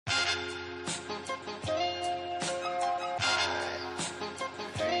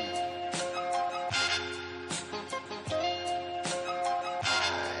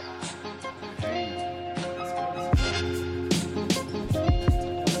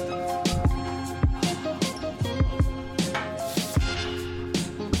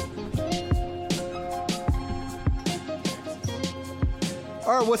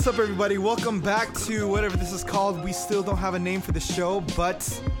Alright, what's up everybody? Welcome back to whatever this is called. We still don't have a name for the show, but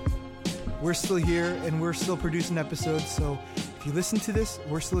we're still here and we're still producing episodes. So if you listen to this,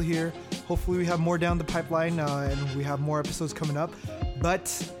 we're still here. Hopefully we have more down the pipeline and we have more episodes coming up.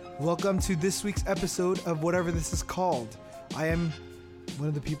 But welcome to this week's episode of whatever this is called. I am one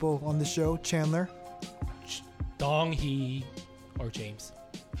of the people on the show, Chandler. Dong Hee or James.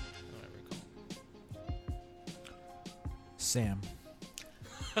 Sam.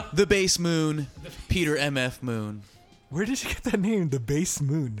 The Base Moon. Peter MF Moon. Where did you get that name? The Base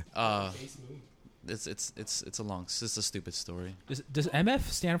Moon. It's a stupid story. Does MF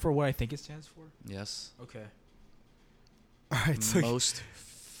stand for what I think it stands for? Yes. Okay. Alright, so Most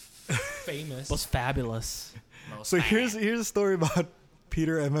Famous. Most fabulous. So here's a story about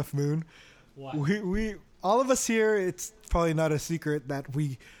Peter MF Moon. What? We all of us here, it's probably not a secret that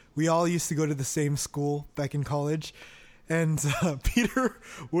we all used to go to the same school back in college. And Peter,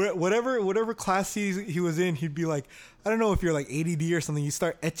 whatever class he was in, he'd be like, I don't know if you're like ADD or something. You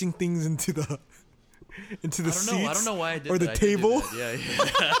start etching things into the seats. I don't know why I did or that. the table.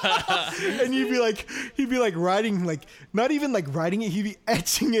 Yeah. And he'd be like writing, like not even like writing it. He'd be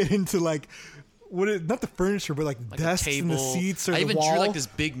etching it into like not the furniture, but like desks the and the seats or I the even wall. drew like this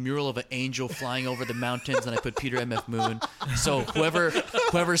big mural of an angel flying over the mountains, and I put Peter MF Moon. So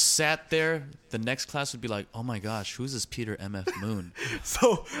whoever sat there, the next class would be like, "Oh my gosh, who's this Peter MF Moon?"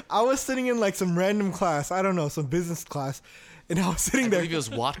 So I was sitting in like some random class, I don't know, some business class, and I was sitting I there. believe it was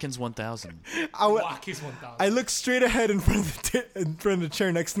Watkins 1000. Rockies 1000. I looked straight ahead in front of the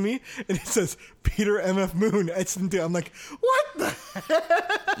chair next to me, and it says Peter MF Moon etched into. I'm like, what the?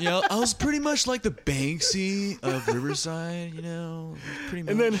 You know, I was pretty much like the Banksy of Riverside. You know, pretty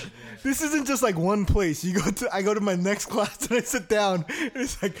much. And then this isn't just like one place. I go to my next class and I sit down, and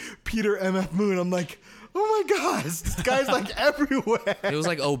it's like Peter MF Moon. I'm like, oh my gosh, this guy's like everywhere. It was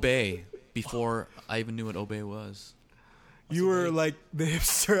like Obey before I even knew what Obey was. You were like the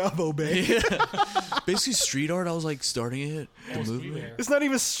hipster of Obey. Yeah. Basically, street art. I was like starting it. The movement. Streetwear. It's not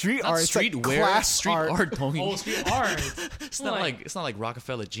even street art. It's like Streetwear. class Street art. Tony. Oh, street art. It's not like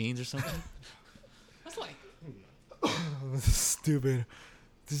Rockefeller jeans or something. That's like This is stupid.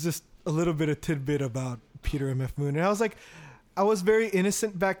 There's just a little bit of tidbit about Peter MF Moon. And I was very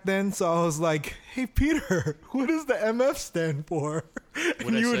innocent back then, so I was like, hey, Peter, what does the MF stand for?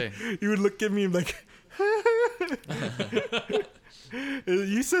 What'd I say? You would look at me and be like,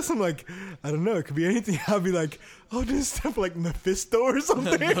 you said something like, I don't know, it could be anything. I'll be like, oh, does it stand for like Mephisto or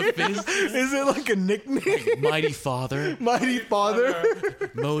something? Mephisto? Is it like a nickname? Mighty Father. Mighty Father?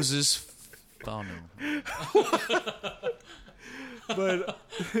 Moses. Oh no. But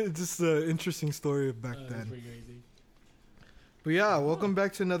it's just an interesting story of back that's then. pretty crazy. But yeah, welcome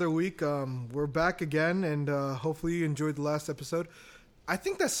back to another week. We're back again, and hopefully you enjoyed the last episode. I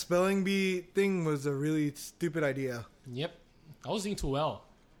think that spelling bee thing was a really stupid idea. Yep. I was doing too well.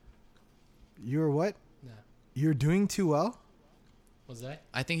 You were what? Nah. You're doing too well? Was that?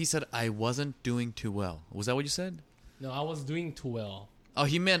 I think he said I wasn't doing too well. Was that what you said? No, I was doing too well. Oh,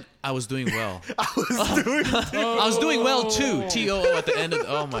 he meant I was doing well. I I was doing well too. T-O-O at the end of.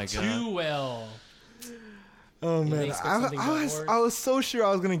 Oh my god. Too well. Oh You man, didn't expect something that I was so sure I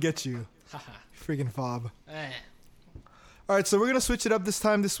was gonna get you. Haha. Freaking fob. Eh. All right, so we're gonna switch it up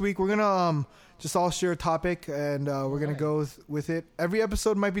this week. We're gonna just all share a topic, and we're gonna go with it. Every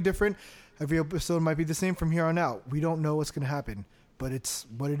episode might be different. Every episode might be the same from here on out. We don't know what's gonna happen, but it's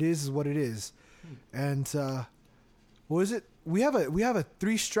what it is what it is. And what is it? We have a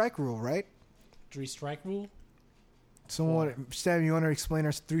 3-strike rule, right? 3-strike rule? Sam, you want to explain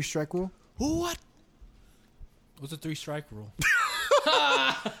our 3-strike rule? What? What's the 3-strike rule?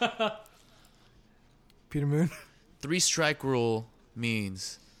 Peter Moon. 3-strike rule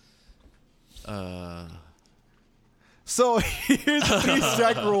means. So here's the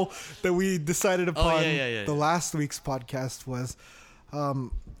 3-strike rule that we decided upon yeah. the last week's podcast was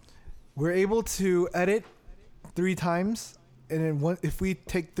we're able to edit 3 times, and then if we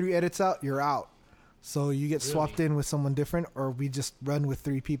take 3 edits out, you're out. So you get swapped in with someone different, or we just run with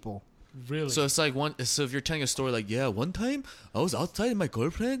 3 people. Really? So it's like So if you're telling a story like, yeah, one time I was outside and my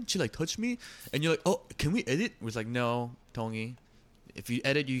girlfriend, she like touched me, and you're like, oh, can we edit? We're like, no, Tongi. If you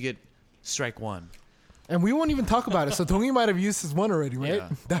edit, you get strike 1. And we won't even talk about it. So Tongi might have used his one already, right? Yeah.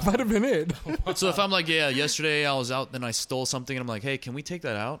 That might have been it. So if I'm like, yeah, yesterday I was out, then I stole something, and I'm like, hey, can we take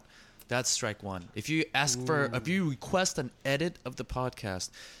that out? That's strike 1. If you if you request an edit of the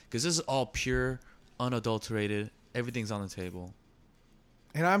podcast, because this is all pure, unadulterated, everything's on the table.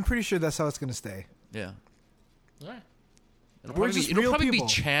 And I'm pretty sure that's how it's going to stay. Yeah. All right. It'll We're probably, just be, it'll real probably people.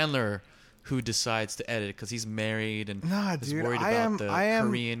 be Chandler who decides to edit because he's married and Nah, is dude, worried I about am- the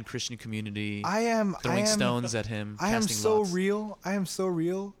Korean Christian community I am throwing stones at him. I am casting so lots. real. I am so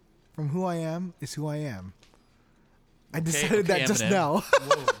real. From who I am is who I am. I Okay, decided okay, that just Eminem. now.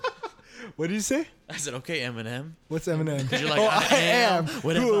 Whoa. What did you say? I said, okay, Eminem. What's Eminem? You're like, oh, I am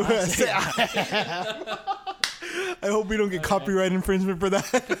whatever Who I say I am. I hope we don't get copyright infringement for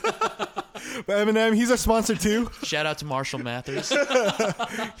that. But Eminem, he's our sponsor too. Shout out to Marshall Mathers.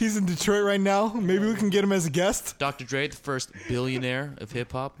 He's in Detroit right now. Maybe we can get him as a guest. Dr. Dre, the first billionaire of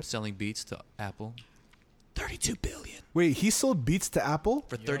hip hop, selling beats to Apple. 32 billion. Wait, he sold beats to Apple?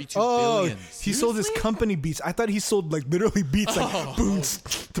 For 32 Oh, billion. he sold his company beats. I thought he sold like literally beats, like boom,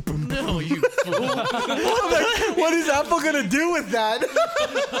 boom. No, you fool. What is Apple gonna do with that?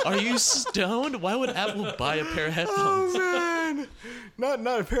 Are you stoned? Why would Apple buy a pair of headphones? Oh man,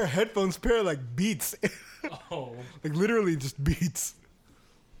 not a pair of headphones, pair of like beats, Oh. like literally just beats.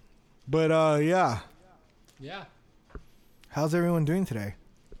 But yeah, Yeah. how's everyone doing today?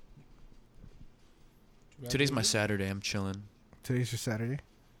 Today's my Saturday. I'm chilling. Today's your Saturday.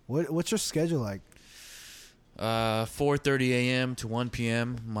 What's your schedule like? 4:30 a.m. to 1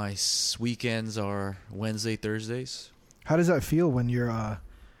 p.m. My weekends are Wednesday, Thursdays. How does that feel when you're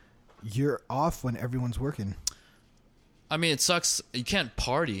off when everyone's working? I mean, it sucks. You can't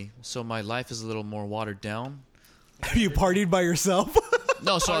party, so my life is a little more watered down. Have you partied by yourself?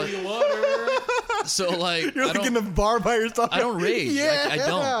 No, so Party water. like You're I like don't, in the bar by yourself. I don't rage. Yeah. Like, I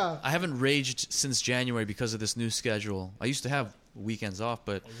don't. I haven't raged since January because of this new schedule. I used to have weekends off,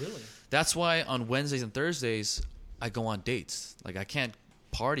 but Oh, really? that's why on Wednesdays and Thursdays I go on dates. Like I can't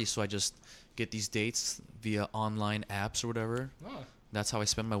party, so I just get these dates via online apps or whatever. Oh. That's how I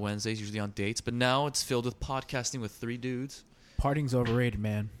spend my Wednesdays, usually on dates. But now it's filled with podcasting with 3 dudes. Partying's overrated,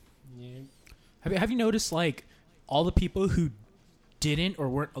 man. Yeah. Have you noticed like all the people who didn't or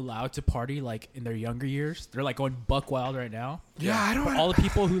weren't allowed to party like in their younger years, they're like going buck wild right now. Yeah, I don't. But all the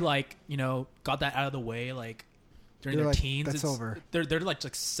people who like got that out of the way like during They're their like, teens, "That's over." They're like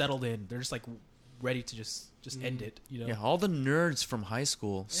settled in. They're just like ready to just end it. Yeah, all the nerds from high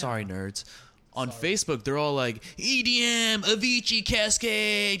school. Sorry, nerds. On Sorry. Facebook, they're all like, EDM, Avicii,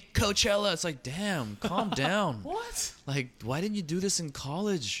 Cascade, Coachella. It's like, damn, calm down. What? Like, why didn't you do this in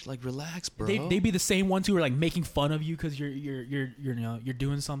college? Like, relax, bro. They be the same ones who are like making fun of you because you're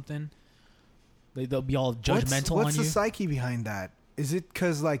doing something. They'll be all judgmental What's on the you. psyche behind that? Is it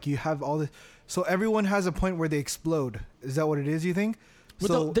because like you have all this? So everyone has a point where they explode. Is that what it is? You think? Well,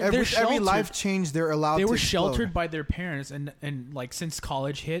 So they're every sheltered. life change, they're allowed. They to were explode. sheltered by their parents, and like since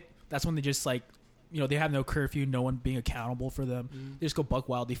college hit, that's when they just like they have no curfew, no one being accountable for them. They just go buck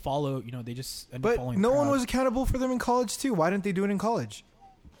wild. They follow, they just end up But following. no the one crowd. was accountable for them in college too. Why didn't they do it in college?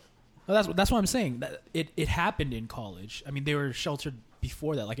 Well, that's what I'm saying. That it happened in college. I mean, they were sheltered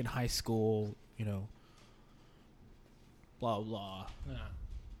before that, like in high school. Blah blah. Yeah.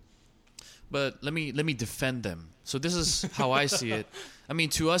 But let me defend them. So this is how I see it. I mean,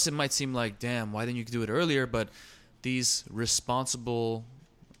 to us, it might seem like, damn, why didn't you do it earlier? But these responsible,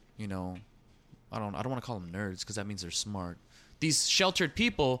 I don't want to call them nerds because that means they're smart. These sheltered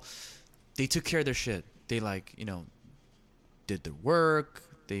people, they took care of their shit. They did their work.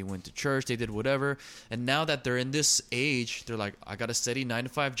 They went to church. They did whatever. And now that they're in this age, they're like, I got a steady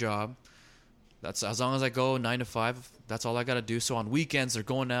 9-to-5 job. That's as long as I go 9 to 5. That's all I gotta do. So on weekends, they're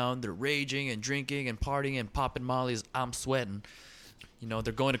going out, they're raging and drinking and partying and popping mollies. I'm sweating.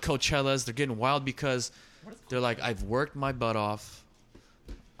 They're going to Coachellas. They're getting wild because they're like, I've worked my butt off.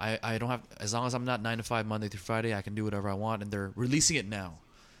 I don't have, as long as I'm not 9 to 5 Monday through Friday, I can do whatever I want. And they're releasing it now.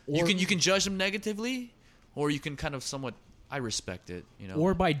 You can judge them negatively, or you can kind of somewhat. I respect it.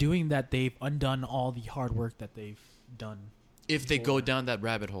 Or by doing that, they've undone all the hard work that they've done. If they go down that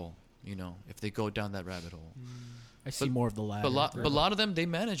rabbit hole. If they go down that rabbit hole. I see more of the latter. But a lot of them, they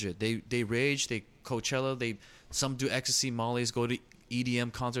manage it. They rage. They Coachella. Some do ecstasy mollies. Go to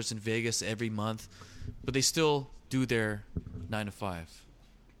EDM concerts in Vegas every month, but they still do their 9 to 5.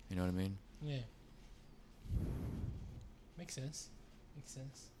 You know what I mean? Yeah. Makes sense.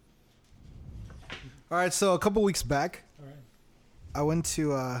 All right. So a couple weeks back, All right. I went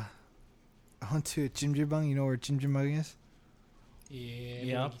to Jimjibang. You know where Jimjibang is? Yeah.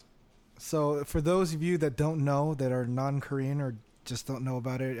 Yeah. So for those of you that don't know, that are non-Korean or just don't know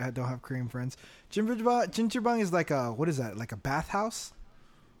about it, don't have Korean friends, Jimjibang is like what is that? Like a bathhouse?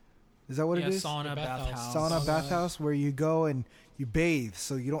 Is that what it is? Sauna, bathhouse. Sauna, bathhouse, where you go and you bathe,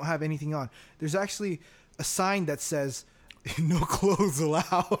 so you don't have anything on. There's actually a sign that says "No clothes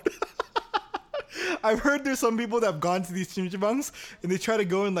allowed." I've heard there's some people that have gone to these chimchibangs and they try to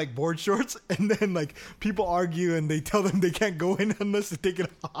go in like board shorts, and then like people argue and they tell them they can't go in unless they take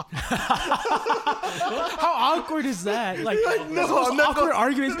it off. How awkward is that? Like, no, I'm not awkward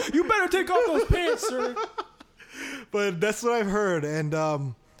arguments. You better take off those pants, sir. But that's what I've heard. And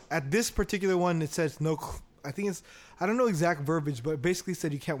at this particular one, it says no. I think it's, I don't know exact verbiage, but it basically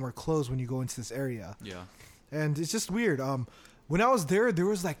said you can't wear clothes when you go into this area. Yeah. And it's just weird. When I was there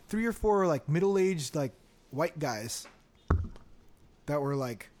was like 3 or 4 like middle-aged like white guys that were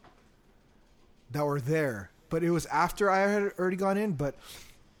there. But it was after I had already gone in. But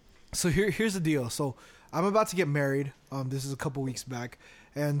so here's the deal. So I'm about to get married. This is a couple weeks back,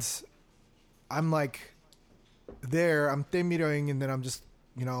 and I'm like there. I'm temiroing, and then I'm just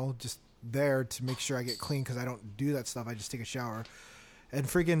there to make sure I get clean because I don't do that stuff. I just take a shower, and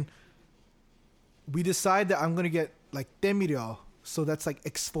freaking. We decide that I'm gonna get like temiro, so that's like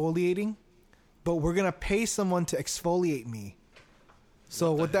exfoliating, but we're gonna pay someone to exfoliate me.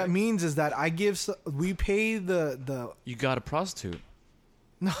 So what that means is that we pay the You got a prostitute.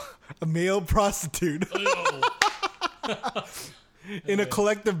 no, a male prostitute in a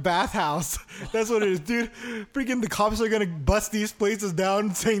collective bathhouse. That's what it is, dude. Freaking the cops are gonna bust these places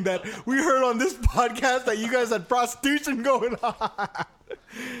down, saying that we heard on this podcast that you guys had prostitution going on.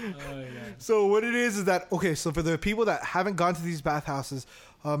 So what it is that, okay, so for the people that haven't gone to these bathhouses,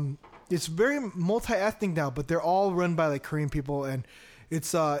 it's very multi-ethnic now, but they're all run by like Korean people, and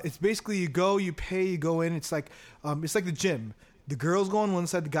it's basically you go, you pay, you go in. It's like the gym. The girls go on one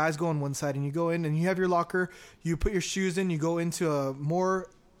side, the guys go on one side, and you go in and you have your locker, you put your shoes in, you go into a more,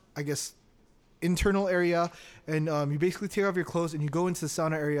 I guess, internal area, and you basically take off your clothes and you go into the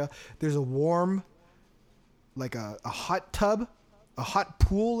sauna area. There's a warm, like a hot tub, a hot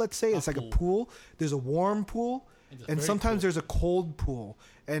pool, let's say. It's like a pool. There's a warm pool, and sometimes there's a cold pool.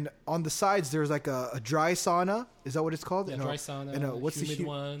 And on the sides, there's like a dry sauna. Is that what it's called? Yeah, dry sauna. And what's humid the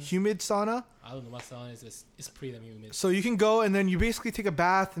one? Humid sauna? I don't know what sauna is. It's pretty damn humid. So you can go, and then you basically take a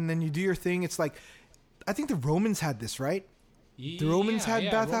bath, and then you do your thing. It's like, I think the Romans had this, right? The Romans had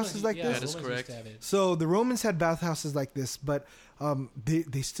bathhouses like this? That is correct. So the Romans had bathhouses like this, but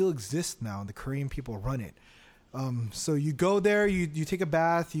they still exist now. The Korean people run it. So you go there, you take a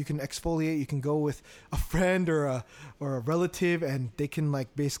bath, you can exfoliate, you can go with a friend or a relative, and they can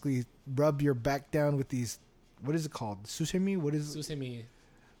like basically rub your back down with these, what is it called? Susemi? What is it? Susemi.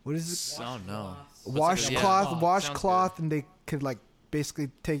 What is it? I don't know. Washcloth, and they could like basically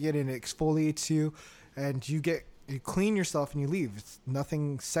take it and it exfoliates you, and you clean yourself and you leave. It's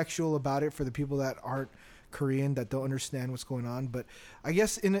nothing sexual about it for the people that aren't Korean, that don't understand what's going on. But I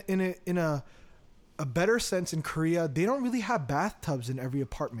guess in a better sense, in Korea, they don't really have bathtubs in every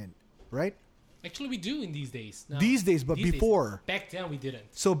apartment, right? Actually, we do in these days. Now. These days, but before. Back then, we didn't.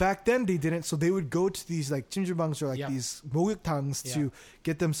 So back then, they didn't. So they would go to these like chimjibangs or like these 목욕탕s to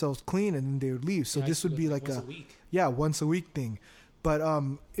get themselves clean, and then they would leave. So this would be like once a week. Once a week thing. But I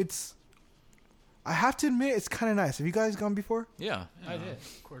have to admit, it's kind of nice. Have you guys gone before? Yeah. I did.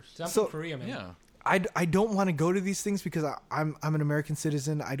 Of course. I'm So- from Korea, man. Yeah. I don't want to go to these things because I'm an American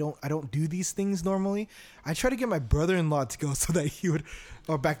citizen. I don't do these things normally. I try to get my brother-in-law to go so that he would,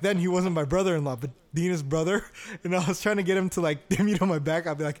 or back then he wasn't my brother-in-law, but Dina's brother. And I was trying to get him to like temiro my back.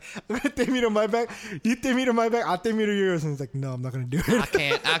 I'll be like, I'm gonna temiro my back. You temiro my back. I'll temiro yours. And he's like, no, I'm not gonna do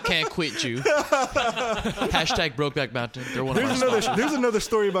it. I can't quit you. Hashtag Brokeback Mountain. They're one of my sponsors. There's another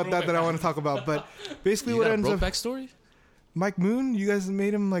story about that I want to talk about. But basically, You what got a ends up, Brokeback story? Mike Moon, you guys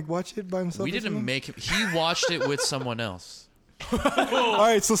made him like watch it by himself. We or didn't something? make him. He watched it with someone else. All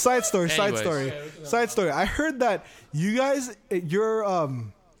right, so side story. Anyways. Side story. I heard that you guys,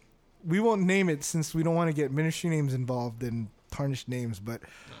 we won't name it since we don't want to get ministry names involved and tarnished names, but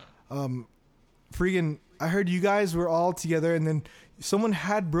freaking, I heard you guys were all together, and then someone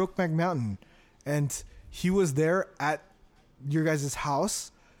had Brokeback Mountain, and he was there at your guys'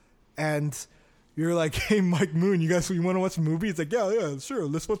 house, and you're like, hey, Mike Moon, you want to watch a movie? It's like, yeah, sure,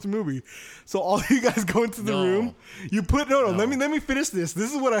 let's watch a movie. So all you guys go into the room. You put no. Let me finish this.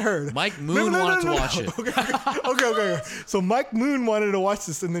 This is what I heard. Mike Moon wanted to watch it. Okay. So Mike Moon wanted to watch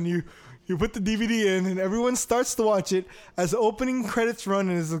this, and then you put the DVD in, and everyone starts to watch it. As the opening credits run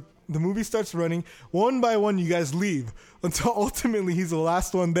and as the movie starts running, one by one, you guys leave until ultimately he's the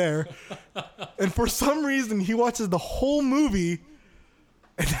last one there. And for some reason, he watches the whole movie.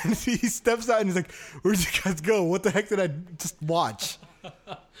 And then he steps out and he's like, where'd you guys go? What the heck did I just watch?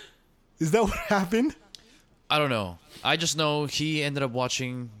 Is that what happened? I don't know. I just know he ended up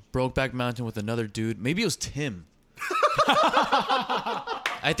watching Brokeback Mountain with another dude. Maybe it was Tim.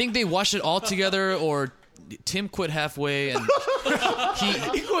 I think they watched it all together, or Tim quit halfway and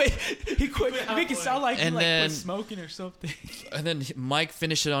He quit. Make it sound like he And like then- quit smoking or something. And then Mike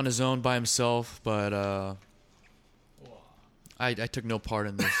finished it on his own by himself, but I took no part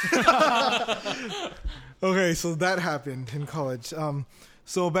in this. Okay, so that happened in college.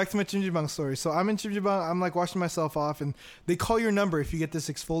 So back to my chimjibang story. So I'm in chimjibang. I'm like washing myself off, and they call your number if you get this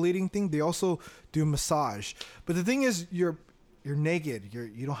exfoliating thing. They also do massage. But the thing is, you're naked.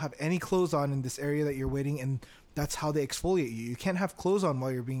 You don't have any clothes on in this area that you're waiting, and that's how they exfoliate you. You can't have clothes on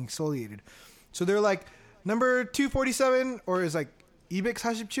while you're being exfoliated. So they're like, number 247, or is like Ibik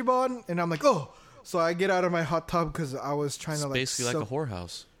Hashib Chibon, and I'm like, oh. So I get out of my hot tub because I was trying It's to like. basically like a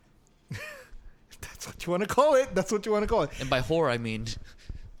whorehouse. That's what you want to call it. That's what you want to call it. And by whore, I mean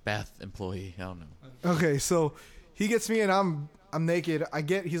bath employee. I don't know. Okay, so he gets me and I'm naked.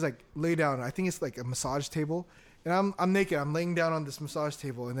 He's like, lay down. I think it's like a massage table. And I'm naked. I'm laying down on this massage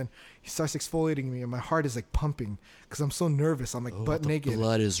table, and then he starts exfoliating me, and my heart is like pumping because I'm so nervous. I'm like butt naked.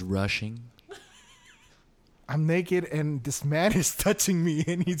 Blood is rushing. I'm naked, and this man is touching me,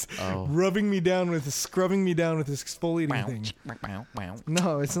 and he's scrubbing me down with his exfoliating thing.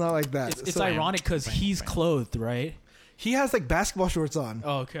 No, it's not like that. It's So ironic because he's clothed, right? he has like basketball shorts on.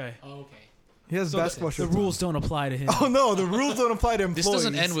 Oh, okay. Oh, okay. He has basketball The shorts. rules don't apply to him. On. Oh no, the rules don't apply to employees. This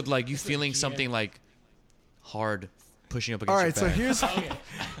doesn't end with like you feeling something like hard pushing up against All right, so your back.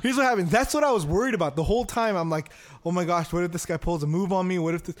 here's what happened. That's what I was worried about the whole time. I'm like, oh my gosh, what if this guy pulls a move on me?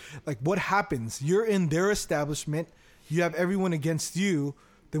 What if what happens? You're in their establishment. You have everyone against you.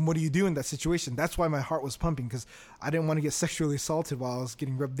 Then what do you do in that situation? That's why my heart was pumping, because I didn't want to get sexually assaulted while I was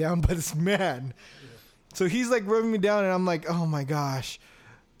getting rubbed down by this man. So he's like rubbing me down, and I'm like, oh my gosh,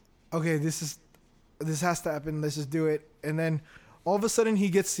 okay, this has to happen. Let's just do it. And then all of a sudden he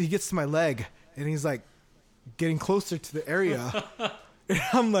gets to my leg, and he's like getting closer to the area. And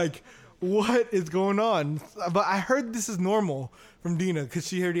I'm like, what is going on? But I heard this is normal from Dina, because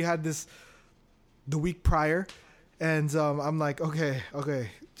she already had this the week prior. And I'm like, okay,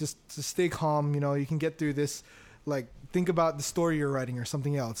 just stay calm. You know, you can get through this. Like, think about the story you're writing or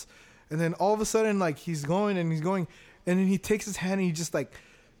something else. And then all of a sudden, like, he's going, and then he takes his hand and he just like,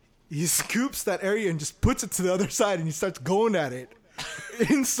 he scoops that area and just puts it to the other side, and he starts going at it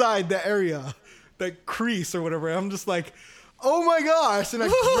inside that area, that crease or whatever. I'm just like, oh my gosh. And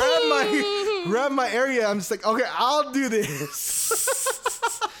I grab my area. I'm just like, okay, I'll do this.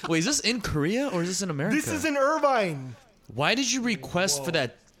 Wait, is this in Korea or is this in America? This is in Irvine. Why did you request for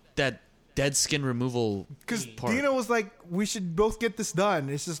that dead skin removal? Because part? Dina was like, we should both get this done.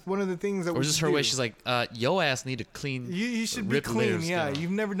 It's just one of the things that Or is this her way? She's like, yo ass need to clean. you should be rip clean. layers Yeah, down.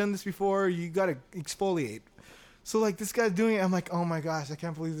 you've never done this before. You got to exfoliate. So like this guy's doing it. I'm like, oh my gosh, I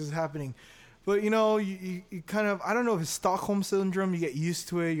can't believe this is happening. But you know, you kind of, I don't know if it's Stockholm syndrome. You get used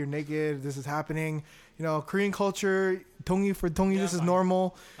to it. You're naked. This is happening. You know, Korean culture, Tongi, Yeah, this is fine.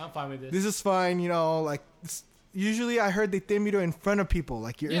 normal. I'm fine with this. This is fine. You know, like usually I heard they temiro in front of people.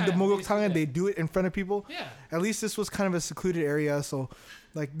 Like you're in the Yeah, Mogoktangan, yeah. they do it in front of people. Yeah. At least this was kind of a secluded area. So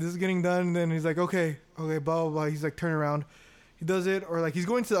like this is getting done. And then he's like, okay, blah, blah, blah. He's like, turn around. He does it. Or like he's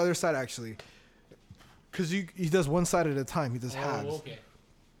going to the other side actually. Because he does one side at a time. He does halves. Okay.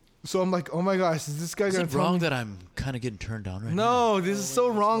 So I'm like, oh my gosh, is this guy Is going it to tell wrong me? that I'm kind of getting turned on right now? No, this is so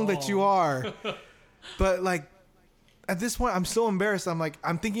wrong that you are. But like, at this point, I'm so embarrassed. I'm like,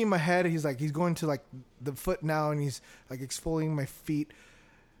 I'm thinking in my head, he's going to like the foot now, and he's like exfoliating my feet.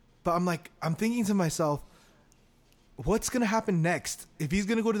 But I'm like, I'm thinking to myself, what's going to happen next? If he's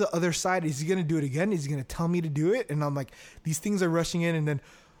going to go to the other side, is he going to do it again? Is he going to tell me to do it? And I'm like, these things are rushing in, and then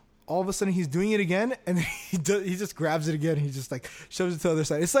all of a sudden he's doing it again, and he just grabs it again. And he just like shoves it to the other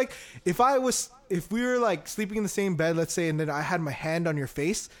side. It's like if we were like sleeping in the same bed, let's say, and then I had my hand on your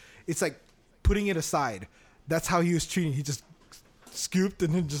face, it's like putting it aside. That's how he was treating. He just scooped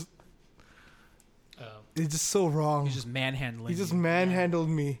and then just. It's just so wrong. He's just manhandling. He just you. manhandled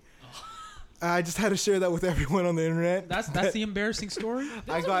me. I just had to share that with everyone on the internet. That's the embarrassing story.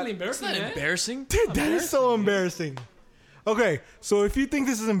 That's got- really embarrassing, Isn't that man. embarrassing? Dude, that is so embarrassing. Okay, so if you think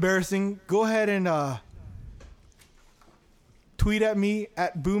this is embarrassing, go ahead and tweet at me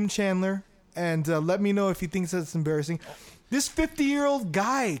at Boom Chandler and let me know if you think that's embarrassing. This 50-year-old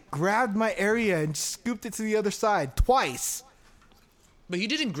guy grabbed my area and scooped it to the other side twice. But he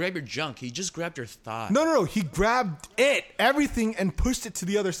didn't grab your junk. He just grabbed your thigh. No. He grabbed everything, and pushed it to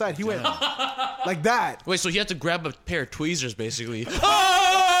the other side. He went like that. Wait, so he had to grab a pair of tweezers, basically.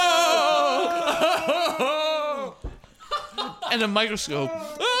 And a microscope.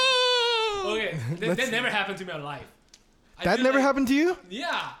 Okay, that never happened to me in life. I That feel never like- happened to you?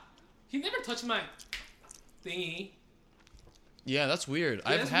 Yeah. He never touched my thingy. Yeah, that's weird. Yeah,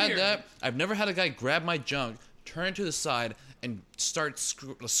 I've that's had weird. that. I've never had a guy grab my junk, turn it to the side, and start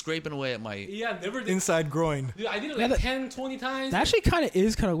scraping away at my. Yeah, never did. Inside groin. Dude, I did it like 10, 20 times. That actually kind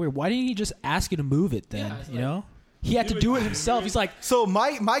of weird. Why didn't he just ask you to move it then? Yeah, it's you like, know, he had to do it himself. He's like, So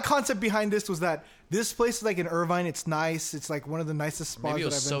my concept behind this was that this place is like in Irvine. It's nice. It's like one of the nicest spots Maybe it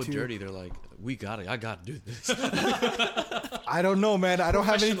that was I've so been to. dirty. They're like, I got to do this. I don't know, man. I don't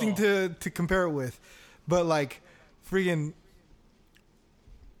have anything Professional. to compare it with. But like, freaking.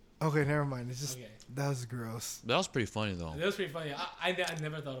 Okay, never mind. It's just Okay. that was gross. That was pretty funny though. That was pretty funny. I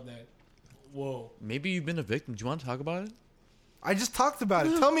never thought of that. Whoa. Maybe you've been a victim. Do you want to talk about it? I just talked about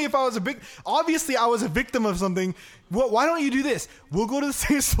it. Tell me if I was a victim. Obviously, I was a victim of something. Why don't you do this? We'll go to the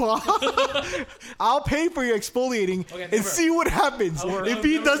same spot. I'll pay for your exfoliating Okay, and never. see what happens. If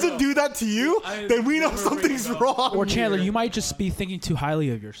he never doesn't know. do that to you, I then we know never something's bring it up. wrong. or Chandler, you might just be thinking too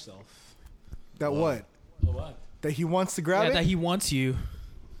highly of yourself. That what? Oh, what? That he wants to grab Yeah, it? that he wants you.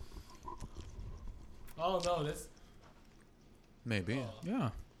 Oh, no. That's. Maybe. Yeah,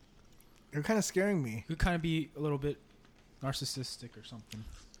 You're kind of scaring me. could kind of be a little bit narcissistic or something.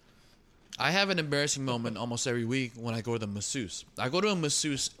 I have an embarrassing moment almost every week when I go to the masseuse. I go to a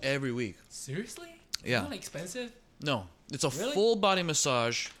masseuse every week. Seriously? Yeah. Not expensive? No, it's a Really? full body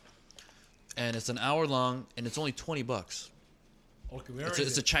massage, and it's an hour long, and it's only $20. Okay, where It's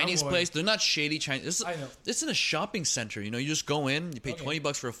is a it? Chinese I'm going. place. They're not shady Chinese. I know. It's in a shopping center. You know, you just go in, you pay Okay.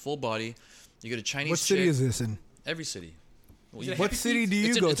 $20 for a full body. You get a Chinese What city chick. is this in? Every city. Well, Is you- it What Happy city Feet? do you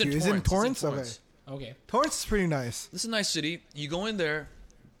it's go in, it's to? in Is it in Torrance. Torrance? It's in Okay. Okay. Torrance is pretty nice. This is a nice city. You go in there,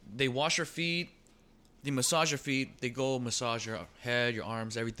 they wash your feet, they massage your feet, they go massage your head, your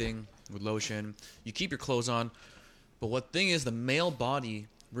arms, everything with lotion. You keep your clothes on. But what thing is, the male body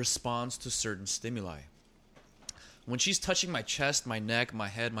responds to certain stimuli. When she's touching my chest, my neck, my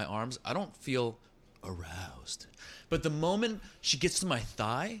head, my arms, I don't feel aroused. But the moment she gets to my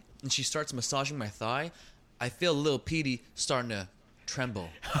thigh and she starts massaging my thigh, I feel a little Petey starting to tremble.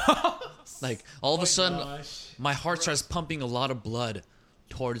 Like all of a sudden, gosh. my heart starts pumping a lot of blood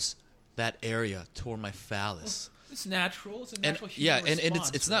towards that area, toward my phallus. It's natural. It's a And natural yeah, human and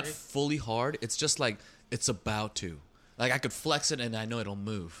response, it's not right? fully hard. It's just like it's about to. Like I could flex it and I know it'll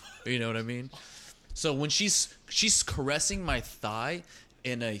move. You know what I mean? So when she's caressing my thigh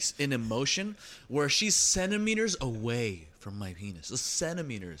in a motion where she's centimeters away from my penis,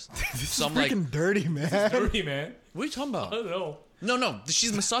 centimeters. This So is I'm like, freaking dirty, man. Dirty, man. what are you talking I about? don't know. No,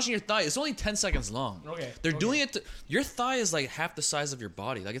 she's massaging your thigh. It's only 10 seconds long. Okay, They're okay. doing it your thigh is like half the size of your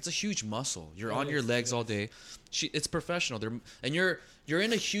body. Like it's a huge muscle. You're on It your is, legs it all is. day. It's professional. You're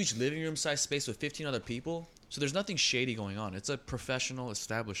in a huge living room size space with 15 other people. So there's nothing shady going on. It's a professional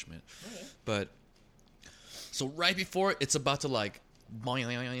establishment. Okay. But so right before it's about to like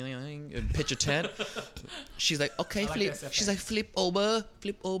boing, and pitch a tent, she's like, okay, like flip. this effect. She's like, flip over.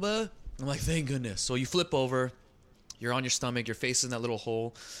 I'm like, thank goodness. So you flip over. You're on your stomach, your face is in that little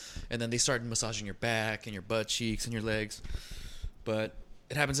hole, and then they start massaging your back and your butt cheeks and your legs. But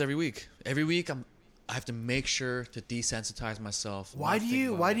it happens every week. Every week I have to make sure to desensitize myself. Why not do think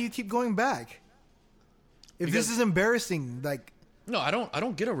you about it. keep going back? If Because- this is embarrassing, like No, I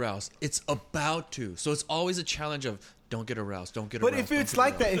don't get aroused. It's about to. So it's always a challenge of don't get aroused, don't get but aroused. if don't it's get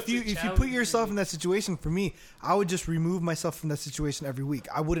like that, aroused. if you put yourself in that situation, for me, I would just remove myself from that situation every week.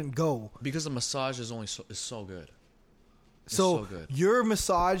 I wouldn't go. Because the massage is so good. It's So so good. your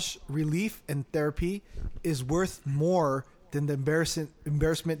massage relief and therapy is worth more than the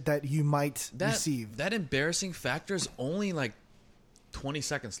embarrassment that you might receive. That embarrassing factor is only like 20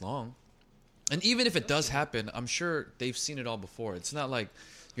 seconds long. And even if it does happen, I'm sure they've seen it all before. It's not like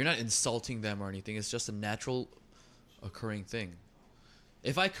you're not insulting them or anything. It's just a natural occurring thing.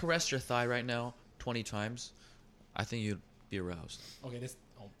 If I caressed your thigh right now 20 times, I think you'd be aroused. Okay, this.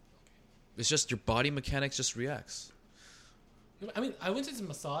 Oh. It's just your body mechanics just reacts. I mean, I went to this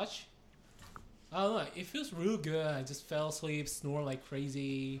massage. I don't know. It feels real good. I just fell asleep, snore like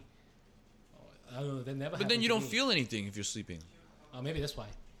crazy. I don't know. That never. But then happened you to don't me. feel anything if you're sleeping. Maybe that's why.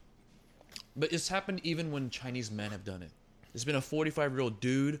 But it's happened even when Chinese men have done it. There's been a 45-year-old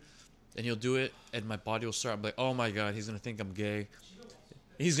dude, and he'll do it, and my body will start. I'm like, oh my god, he's gonna think I'm gay.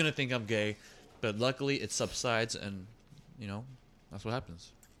 He's gonna think I'm gay. But luckily, it subsides, and that's what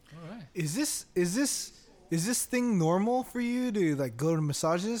happens. All right. Is this thing normal for you to like go to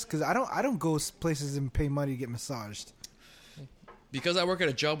massages? Because I don't go places and pay money to get massaged. Because I work at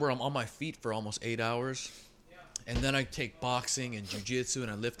a job where I'm on my feet for almost 8 hours, and then I take boxing and jiu-jitsu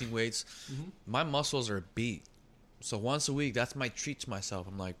and I'm lifting weights, my muscles are beat. So once a week, that's my treat to myself.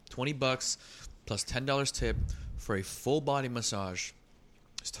 I'm like, $20 plus $10 tip for a full body massage.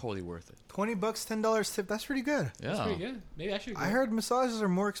 It's totally worth it. $20, $10 tip. That's pretty good. Yeah. That's pretty good. Maybe I should. I heard massages are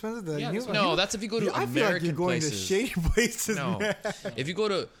more expensive than Yeah, you. that's what- No, that's if you go to I feel like you're American going places. to shady places. No. Man. If you go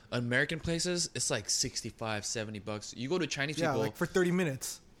to American places, it's like $65, $70. You go to Chinese Yeah, people, like for 30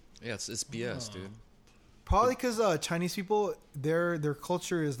 minutes. yeah, it's BS, dude. Probably because Chinese people, their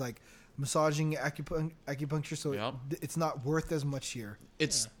culture is like massaging, acupuncture, so Yep. it's not worth as much here.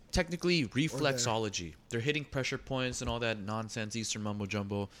 It's technically reflexology. They're hitting pressure points and all that nonsense, Eastern mumbo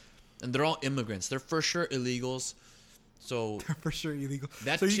jumbo, and they're all immigrants. They're for sure illegals. So, For sure illegal.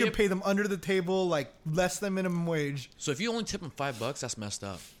 That So you can tip- pay them under the table, like less than minimum wage. so if you only tip them $5, that's messed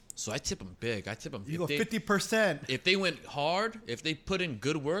up. So I tip them big. I tip them. You go 50%. If they went hard, if they put in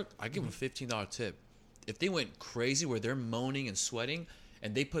good work, I give them a $15 tip. If they went crazy where they're moaning and sweating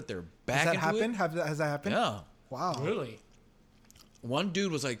and they put their back Has that into happened? it, Has that happened? yeah. Wow. Really? One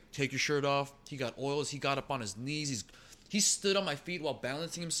dude was like, "Take your shirt off." He got oils. He got up on his knees. He stood on my feet while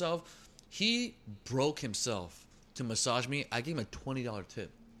balancing himself. He broke himself to massage me. I gave him a $20 tip.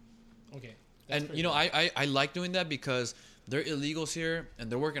 Okay. And you know, I like doing that because they're illegals here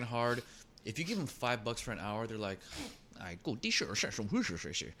and they're working hard. If you give them $5 for an hour, they're like, "I go They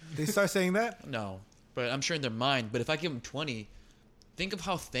start saying that? No, but I'm sure in their mind. But if I give them 20, think of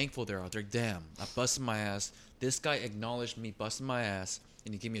how thankful they are. They're like, damn, I busted my ass. This guy acknowledged me busting my ass,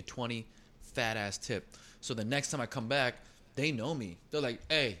 and he gave me a 20 fat ass tip. So the next time I come back, they know me. They're like,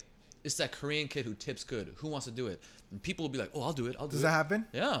 hey, it's that Korean kid who tips good. Who wants to do it? And people will be like, oh, I'll do it. Does that happen?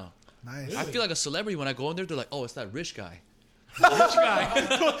 Yeah. Nice. I feel like a celebrity when I go in there. They're like, oh, it's that rich guy.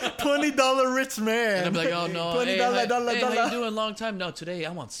 $20 rich man. And I'm like, oh no, $20 hey, how dollar. you doing? Long time. No, today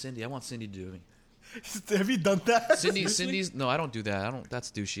I want Cindy. I want Cindy to do me. Have you done that? Cindy's no, I don't do that.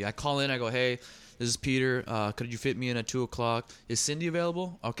 That's douchey. I call in. I go, hey, this is Peter. Could you fit me in at 2:00? Is Cindy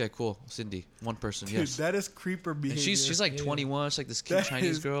available? Okay, cool. Cindy, one person. Dude, Yes. that is creeper And behavior. she's like 21. She's like this cute That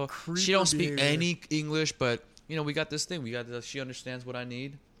Chinese is girl. creeper She don't speak behavior. any English, but you know we got this thing. She understands what I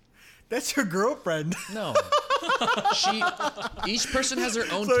need. That's your girlfriend. No, each person has their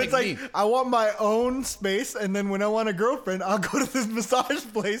own So it's technique. like, I want my own space, and then when I want a girlfriend, I'll go to this massage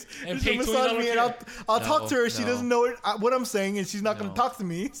place And she'll pay massage $20 me, and I'll talk to her. She no. doesn't know what I'm saying, and she's not going No. to talk to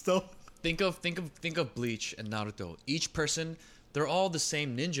me. So Think of Bleach and Naruto. Each person, they're all the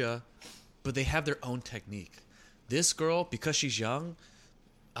same ninja, but they have their own technique. This girl, because she's young,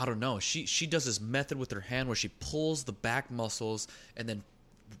 I don't know. She does this method with her hand where she pulls the back muscles and then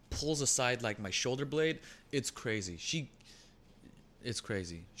pulls aside like my shoulder blade. It's crazy. It's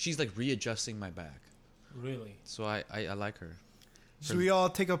crazy. She's like readjusting my back. Really? So I like her. should we all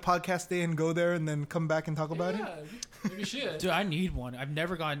take a podcast day and go there, and then come back and talk about it? Yeah, maybe we should. Dude, I need one. I've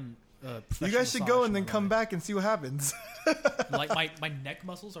never gotten a You professional guys should massage go in and then my come life. back and see what happens. Like my neck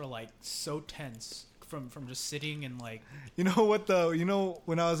muscles are like so tense from just sitting and like. You know what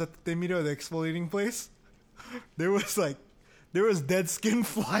when I was at the Temiro, the exfoliating place, there was dead skin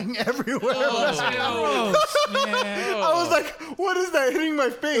flying everywhere. Gross, man. I was like, what is that hitting my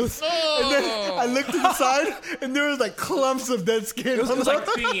face? And then I looked to the side, and there was like clumps of dead skin. It was like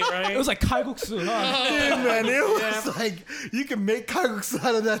Being, right? it was like kaigoksu, huh? Dude, man, it was like, you can make kaigoksu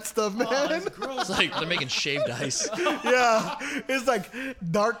out of that stuff, man. That's gross. It's like they're making shaved ice. Yeah, it's like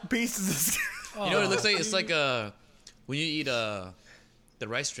dark pieces of skin. You know what it looks like? It's like when you eat the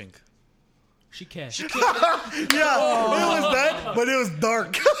rice drink. She can't. Yeah, it was that, but it was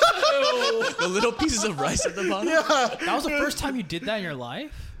dark. The little pieces of rice at the bottom. Yeah. That was the first time you did that in your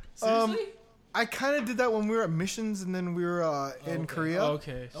life? Seriously? I kind of did that when we were at missions, and then we were in okay. Korea.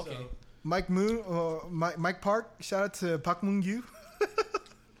 Okay. Okay. Mike Park, shout out to Park Moon-gyu.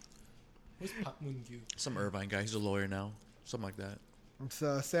 Who's Park Moon-gyu? Some Irvine guy. He's a lawyer now. Something like that. It's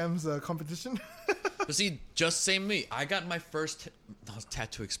Sam's competition. But see, just same me. I got my first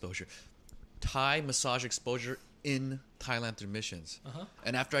tattoo exposure. Thai massage exposure in Thailand through missions. Uh-huh.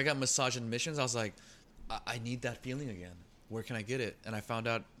 And after I got massage in missions, I was like, I need that feeling again. Where can I get it? And I found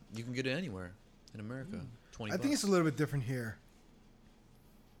out you can get it anywhere in America. $20. I think it's a little bit different here.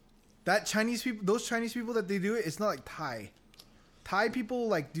 Those Chinese people that they do it, it's not like Thai. Thai people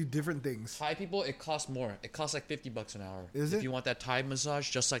like do different things. Thai people, it costs more. It costs like $50 an hour. Is If it? you want that Thai massage,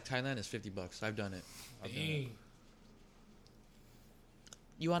 just like Thailand, it's $50. I've done it. Dang.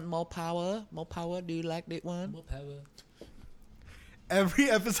 You want more power? More power? Do you like that one? More power. Every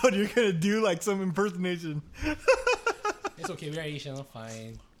episode you're gonna do like some impersonation. It's okay. We're Asian. I'm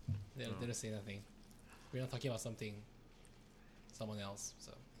fine. They don't say nothing. We're not talking about someone else.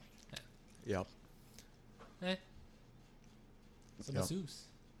 So, Yep. Some Yep. masseuse.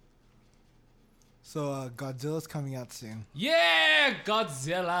 So Godzilla's coming out soon. Yeah,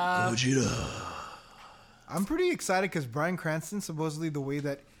 Godzilla. I'm pretty excited because Bryan Cranston, supposedly the way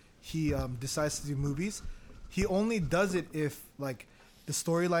that he decides to do movies, he only does it if like the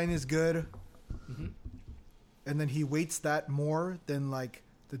storyline is good, and then he weights that more than like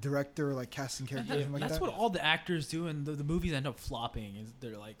the director like casting characters. Yeah, and like that's that. what all the actors do, and the movies end up flopping. Is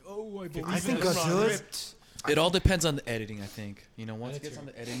they're like, oh, I believe I think this Godzilla's. script. It all depends on the editing, I think. You know, once it That's gets on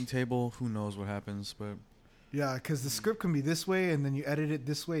true. the editing table, who knows what happens. But Yeah, because the script can be this way, and then you edit it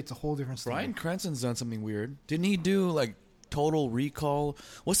this way. It's a whole different story. Bryan Cranston's done something weird. Didn't he do like Total Recall?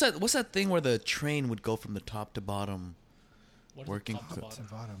 What's that thing where the train would go from the top to bottom? What is Working top to clips. bottom?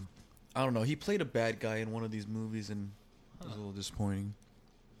 Bottom. I don't know. He played a bad guy in one of these movies, and it was a little disappointing.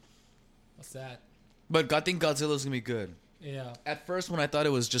 What's that? But I think Godzilla's gonna be good. Yeah. At first, when I thought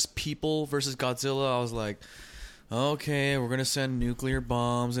it was just people versus Godzilla, I was like, okay, we're gonna send nuclear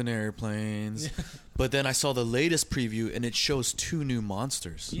bombs and airplanes. But then I saw the latest preview, and it shows 2 new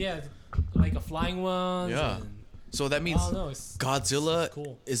monsters. Yeah, like a flying one. Yeah. So that means Godzilla it's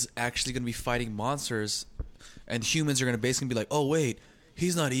cool. is actually going to be fighting monsters, and humans are going to basically be like, oh, wait,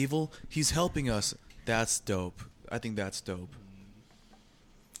 he's not evil. He's helping us. That's dope. I think that's dope.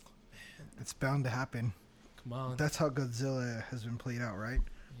 It's bound to happen. Come on. That's how Godzilla has been played out, right?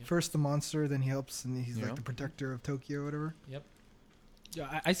 First the monster, then he helps, and he's Yeah. like the protector of Tokyo or whatever. Yep.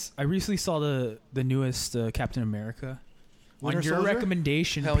 Yeah, I recently saw the newest Captain America. Winter On your Soldier?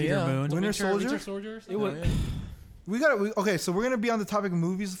 recommendation, Hell Peter yeah. Moon. Winter Soldier? Winter Soldier? It was, Okay, so we're gonna be on the topic of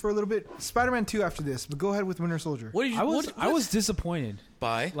movies for a little bit. Spider-Man 2 after this, but go ahead with Winter Soldier. What did you? I was disappointed.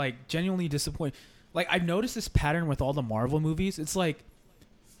 by? Like genuinely disappointed. Like I've noticed this pattern with all the Marvel movies. It's like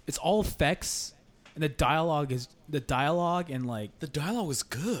it's all effects, and the dialogue and like The dialogue was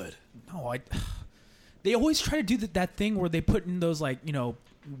good. no, they always try to do that thing where they put in those like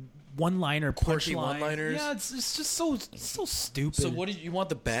one-liner Quirky punchline. one-liners. Yeah, it's just so stupid. So what do you want,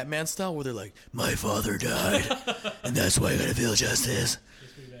 the Batman style, where they're like, my father died, and that's why I gotta feel justice?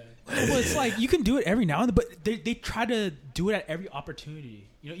 It's pretty bad. Well, it's like you can do it every now and then, but they try to do it at every opportunity.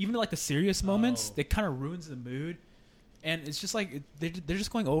 Even like the serious moments, it kind of ruins the mood, and it's just like they're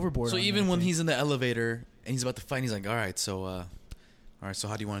just going overboard. So on even that when thing. he's in the elevator and he's about to fight, he's like, all right, so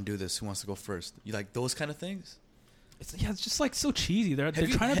how do you want to do this? Who wants to go first? You like those kind of things? it's just like so cheesy. They're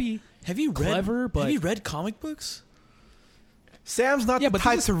trying to be Have you read? clever, but have you read comic books? Sam's not Yeah, the but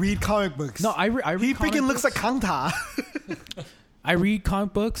type this is- to read comic books. no, I read. He comic freaking looks like books. Kangta. I read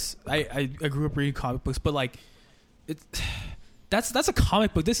comic books. I grew up reading comic books, but like it's that's a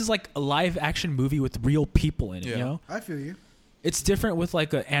comic book. This is like a live action movie with real people in it. Yeah. You know, I feel you. it's different with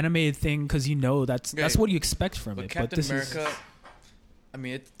like an animated thing because that's Okay. what you expect from But it. Captain but this America, I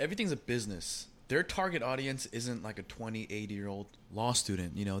mean, everything's a business. Their target audience isn't like a 20, 80-year-old law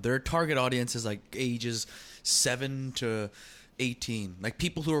student. Their target audience is like ages 7 to 18. Like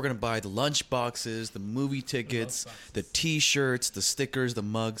people who are going to buy the lunch boxes, the movie tickets, the T-shirts, the stickers, the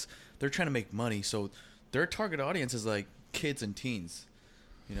mugs. They're trying to make money. So their target audience is like kids and teens.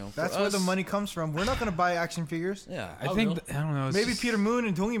 That's For where the us- money comes from. We're not gonna buy action figures. Yeah, I think I don't know. It's Maybe just- Peter Moon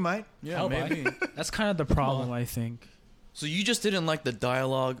and Tungi might. yeah, How about maybe. That's kind of the problem. I think. So you just didn't like the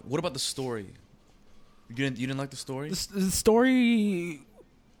dialogue. What about the story? You didn't like the story? The story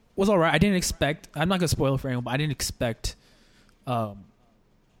was alright. I didn't expect. I'm not gonna spoil it for anyone, but I didn't expect.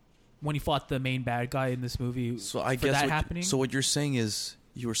 When he fought the main bad guy in this movie, So I for guess that happening. So what you're saying is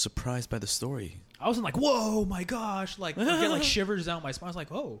you were surprised by the story. I wasn't like, whoa, my gosh, like I get like shivers down my spine. I was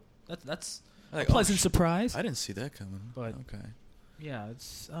like, oh, that's Like, a pleasant oh, surprise. I didn't see that coming. But- okay. Yeah,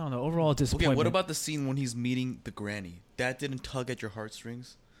 it's I don't know. Overall, Okay, disappointment. what about the scene when he's meeting the granny? That didn't tug at your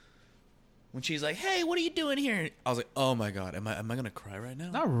heartstrings? When she's like, "Hey, what are you doing here?" I was like, "Oh my god, am I gonna cry right now?"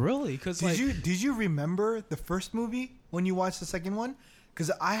 Not really, because Did you remember the first movie when you watched the second one?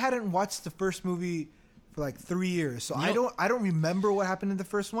 Because I hadn't watched the first movie for like 3 years, so I don't remember what happened in the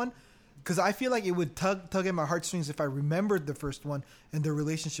first one. Because I feel like it would tug at my heartstrings if I remembered the first one and their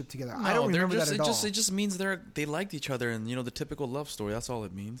relationship together. I don't remember that at all. It just means they liked each other, and the typical love story. That's all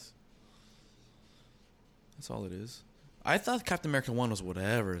it means. That's all it is. I thought Captain America 1 was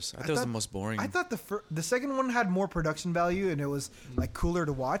whatever. I thought it was the most boring. I thought the second one had more production value and it was like cooler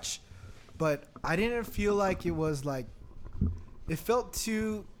to watch, but I didn't feel like it was like. It felt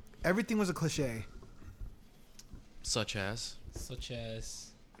too. Everything was a cliche. such as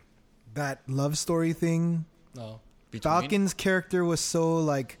That love story thing. No. Falcon's character was so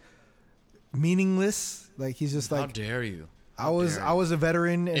like meaningless. Like he's just How like dare you? I was a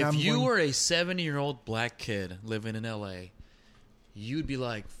veteran and If you were a 70-year-old black kid living in LA, you'd be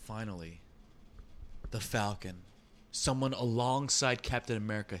like, finally, the Falcon, someone alongside Captain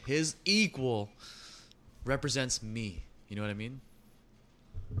America, his equal, represents me. You know what I mean?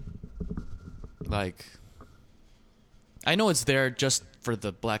 Like, I know it's there just for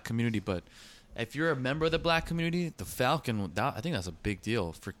the black community, but if you're a member of the black community, the Falcon, I think that's a big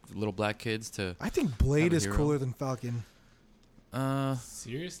deal for little black kids to. I think Blade have a is hero. cooler than Falcon.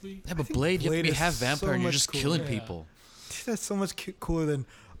 Seriously? Yeah, but think Blade, you Blade have to is have vampire, so and you're much just cooler. killing Yeah. people That's so much cooler than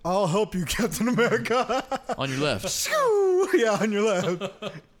I'll help you, Captain America. on your left. Shoo! Yeah, on your left.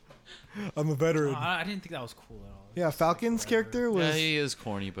 I'm a veteran. I didn't think that was cool at all. Yeah, Falcon's character was Yeah, he is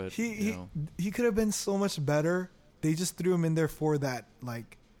corny, but you know. he could have been so much better. They just threw him in there for that,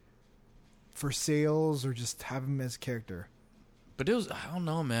 like, for sales or just have him as character. But it was, I don't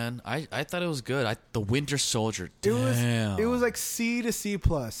know, man. I thought it was good. The Winter Soldier. It Damn. was like C to C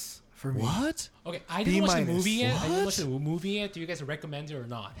plus for me. What? Okay, I didn't watch the B-. movie yet. I didn't What? watch the movie yet. Do you guys recommend it or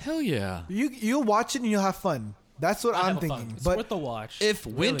not? Hell yeah. You'll watch it and you'll have fun. That's what I'll I'm have fun. thinking. It's But worth the watch. If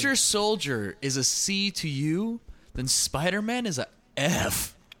Really? Winter Soldier is a C to you, then Spider-Man is a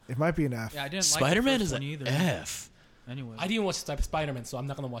F. it might be an F. yeah, I didn't Spider-Man like is the an first one either. F. Anyway, I didn't watch Spider-Man, so I'm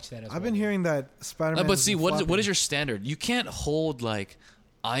not gonna watch that as well. I've been hearing that Spider-Man. But see, what is your standard? You can't hold like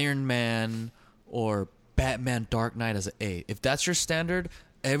Iron Man or Batman Dark Knight as an A. If that's your standard,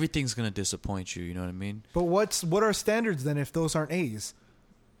 everything's gonna disappoint you. You know what I mean? But what are standards then if those aren't A's?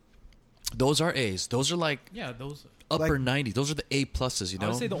 Those are A's. Those are like yeah, those. upper Like- 90s. Those are the A pluses. You I know?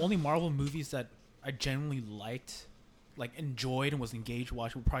 would say the only Marvel movies that I genuinely liked, like enjoyed and was engaged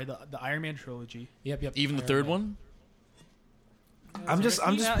watching, were probably the Iron Man trilogy. Yep. Even the Iron third Man. one. I'm just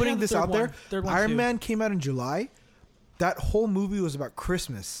Yeah, putting the this third out one. there. Third one Iron too. Man came out in July. That whole movie was about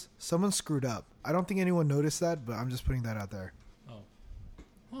Christmas. Someone screwed up. I don't think anyone noticed that, but I'm just putting that out there.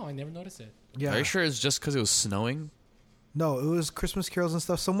 Oh, I never noticed it. Yeah. Are you sure it's just because it was snowing? No, it was Christmas carols and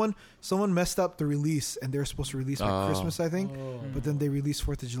stuff. Someone messed up the release, and they were supposed to release by Oh. Christmas, I think. Oh. But then they released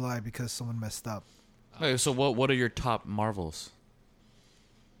 4th of July because someone messed up. Okay, so what are your top Marvels?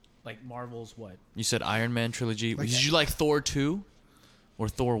 Like Marvel's what? You said Iron Man trilogy. Like- Did you like Thor 2 or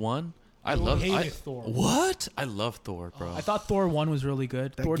Thor 1? I love hated Thor. What? I love Thor, bro. I thought Thor 1 was really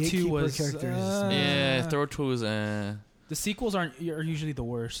good. That Thor 2 gatekeeper was character is just- yeah, Thor 2 was The sequels are usually the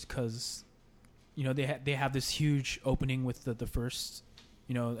worst because, you know, they have this huge opening with the first,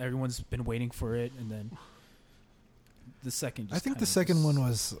 you know, everyone's been waiting for it, and then the second. I Just think kinda the second just-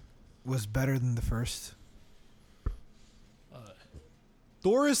 one was better than the first. Uh,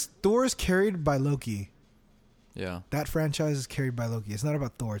 Thor is carried by Loki. yeah. That franchise is carried by Loki. It's not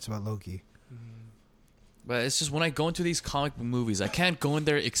about Thor. It's about Loki. But it's just when I go into these comic book movies, I can't go in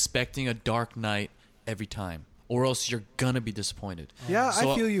there expecting a Dark Knight every time, or else you're gonna be disappointed. Yeah,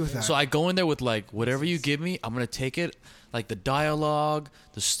 So- I feel you with that. So I go in there with like whatever you give me, I'm gonna take it. Like the dialogue,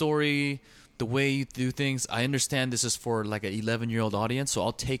 the story, the way you do things. I understand this is for like an 11-year-old audience, so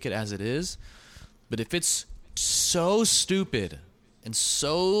I'll take it as it is. But if it's so stupid and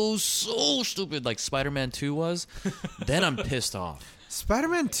so stupid like Spider-Man 2 was, then I'm pissed off.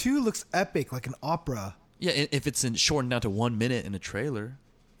 Spider-Man 2 looks epic, like an opera. Yeah, if it's shortened down to 1 minute in a trailer.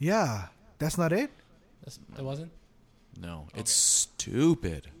 Yeah, that's not it. it wasn't. No, it's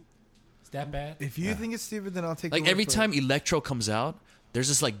stupid. Is that bad? If you think it's stupid, then I'll take. Like your word every for time it. Electro comes out, there's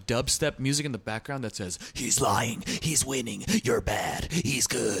this like dubstep music in the background that says, "He's lying, he's winning, you're bad, he's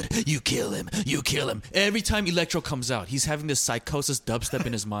good, you kill him, you kill him." Every time Electro comes out, he's having this psychosis dubstep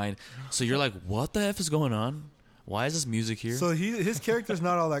in his mind. So you're like, what the F is going on? Why is this music here? So his character's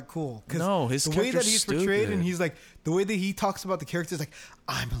not all that cool. 'Cause No, his the way that character's he's portrayed, stupid. and he's like the way that he talks about the character is like,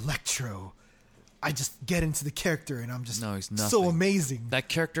 I'm Electro. I just get into the character, and I'm just No, he's so nothing. amazing. That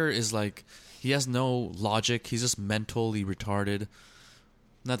character is like, he has no logic. He's just mentally retarded.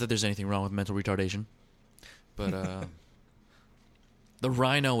 Not that there's anything wrong with mental retardation. But the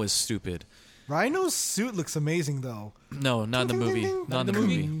Rhino is stupid. Rhino's suit looks amazing, though. No, not in the Ding, ding, movie. ding, ding. Not in the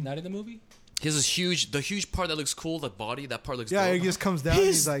movie. Not in the movie. He has the huge part that looks cool, the body, that part looks Yeah, dope. he just comes down. and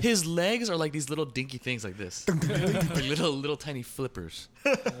His, he's like, his legs are like these little dinky things like this. Like little tiny flippers.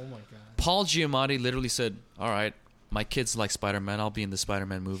 Oh my god. Paul Giamatti literally said, all right, my kids like Spider-Man. I'll be in the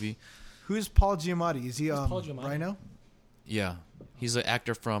Spider-Man movie. who's Paul Giamatti? Is he Paul Giamatti? Rhino? Yeah. He's an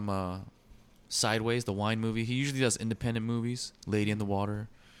actor from Sideways, the wine movie. He usually does independent movies. Lady in the Water.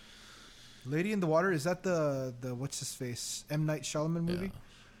 Lady in the Water, is that the what's his face M. Night Shyamalan movie? Yeah.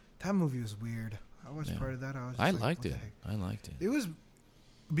 That movie was weird. I watched Yeah. part of that. I was. Just I like, liked what it. the heck? I liked it. It was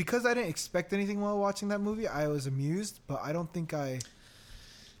because I didn't expect anything while watching that movie. I was amused, but I don't think I.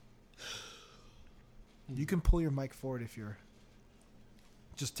 You can pull your mic forward if you're.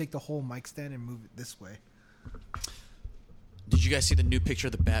 Just take the whole mic stand and move it this way. Did you guys see the new picture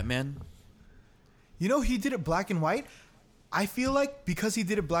of the Batman? You know, he did it black and white. I feel like because he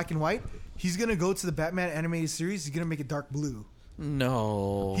did it black and white, he's gonna go to the Batman animated series. He's gonna make it dark blue.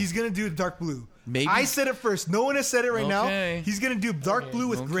 No. He's gonna do dark blue. Maybe. I said it first. No one has said it right Okay. now. He's gonna do dark blue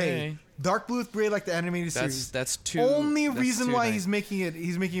with gray. Okay. Dark blue with gray, like the animated series. That's too. Only that's reason too why nice. he's making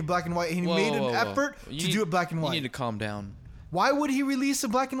it black and white. And he Whoa, made an whoa, whoa. effort You to need- do it black and You white. need to calm down. Why would he release a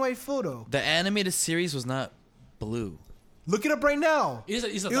black and white photo? The animated series was not blue. Look it up right now. It's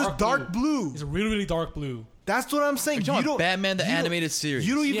It was dark blue. It's a really, really dark blue. That's what I'm saying. You're talking about Batman the you don't- animated series.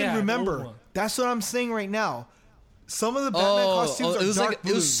 You don't even Yeah, the remember. old one. That's what I'm saying right now. Some of the Batman costumes it are was dark like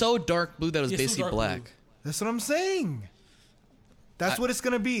blue. it was so dark blue that it was Yeah, so basically dark black. blue. That's what I'm saying. That's what it's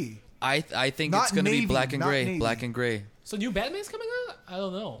gonna be. I think Not it's gonna navy, be black and not gray. navy. Black and gray. So new Batman's coming out? I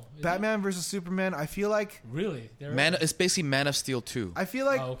don't know. Is Batman versus Superman. I feel like it? Really? There It's basically Man of Steel 2. I feel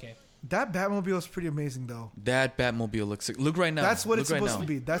like Oh, okay. that Batmobile is pretty amazing though. That Batmobile looks. Look right now. That's what Look it's right supposed now. to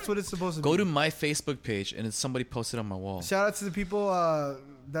be. That's what it's supposed to Go be. to my Facebook page and it's somebody posted on my wall. Shout out to the people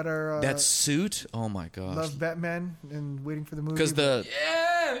that are That suit. Oh my gosh. love Batman and waiting for the movie. Because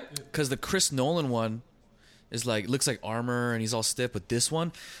Yeah. the Chris Nolan one is like looks like armor and he's all stiff, but this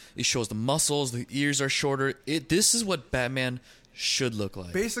one it shows the muscles, the ears are shorter. This is what Batman should look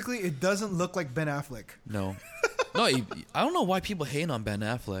like. basically it doesn't look like Ben Affleck. No, I don't know why people hate on Ben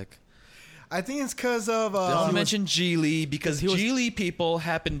Affleck. I think it's because of Don't mention Geely because he was- Geely people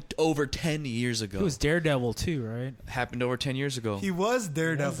happened over 10 years ago. It was Daredevil too, right? Happened over 10 years ago. he was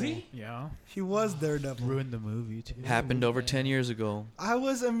Daredevil. Was he? Yeah. He was Daredevil. Ruined the movie too. Happened over 10 years ago. I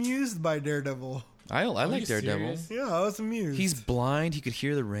was amused by Daredevil. I Are like you Daredevil. serious? Yeah, I was amused. He's blind. He could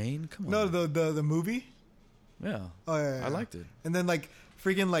hear the rain. Come on. no the movie. Yeah. Oh yeah, I liked it. And then like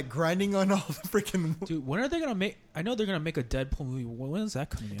freaking like grinding on all the freaking. Dude, when are they gonna make? I know they're gonna make a Deadpool movie. When is that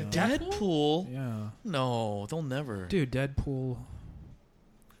coming out? Deadpool? Yeah. No, they'll never. Dude, Deadpool.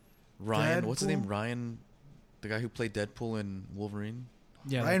 Ryan, what's his name? Deadpool? Ryan, the guy who played Deadpool in Wolverine.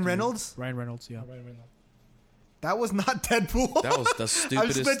 Yeah. Ryan that dude. Reynolds? Ryan Reynolds. Yeah. Right now. That was not Deadpool. That was the I'm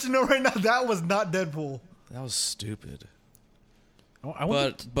stupidest. just letting you know right now. That was not Deadpool. That was stupid. I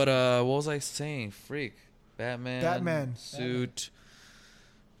want But what was I saying? Freak. Batman. Suit.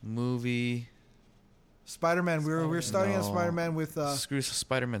 Movie. Spider-Man. We were starting on No. Spider-Man with Screw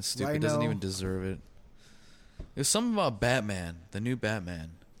Spider-Man. Stupid. He doesn't Rhino. even deserve it. There's something about Batman. The new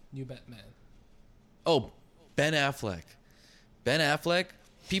Batman. New Batman. Oh, Ben Affleck. Ben Affleck.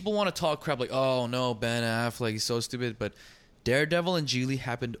 People want to talk crap like, oh no, Ben Affleck, he's so stupid. But Daredevil and Geely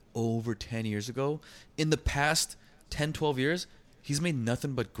happened over 10 years ago. In the past 10, 12 years, he's made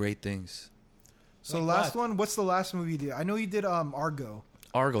nothing but great things. So Like last what? one, what's the last movie he did? I know he did Argo,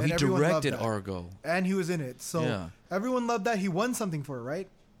 Argo. And He everyone loved directed that. Argo. and he was in it. So Yeah. everyone loved that. He won something for it, right?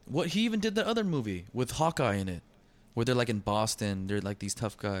 What he even did the other movie with Hawkeye in it, where they're like in Boston. They're like these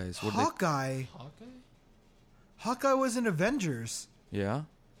tough guys. Where Hawkeye. Hawkeye? Hawkeye was in Avengers. Yeah.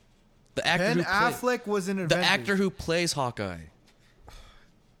 The actor Ben who Affleck was in the Avengers. actor who plays Hawkeye.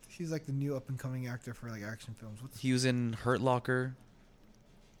 He's like the new up and coming actor for like action films. What's He was in Hurt Locker.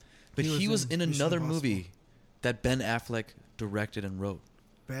 But He he was was in in Mission another Impossible. movie that Ben Affleck directed and wrote.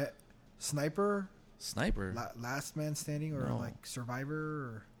 Sniper? Sniper. Last Man Standing or No. like Survivor?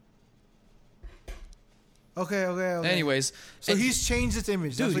 Or... Okay. Anyways, So and- he's changed its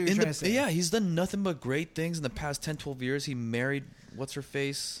image. That's dude, what you're in trying the to say. yeah, he's done nothing but great things in the past 10, 12 years. He married what's her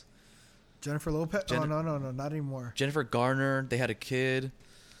face? Jennifer Lopez? Jenni- Oh, no, not anymore. Jennifer Garner. They had a kid.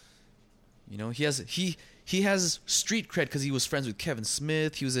 You know, he has street cred because he was friends with Kevin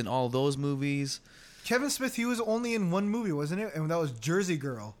Smith. He was in all those movies. Kevin Smith, he was only in one movie, wasn't it? And that was Jersey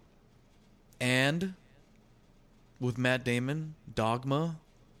Girl. And with Matt Damon, Dogma,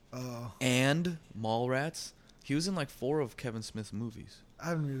 and Mallrats. He was in like 4 of Kevin Smith's movies. I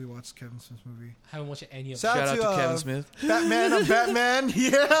haven't really watched Kevin Smith's movie. I haven't watched any of Shout them. Shout out to, to Kevin Smith. Batman on Batman.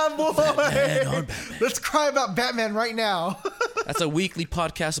 Yeah, boy. Batman on Batman. Let's cry about Batman right now. That's a weekly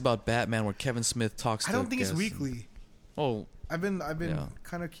podcast about Batman where Kevin Smith talks I to don't think it's guests. weekly. Oh, I've been Yeah.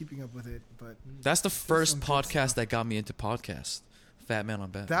 kind of keeping up with it, but that's the first some good podcast that got me into podcasts. Fat Man on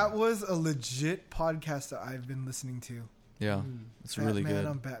Batman. that was a legit podcast that I've been listening to. Yeah, it's really Batman good.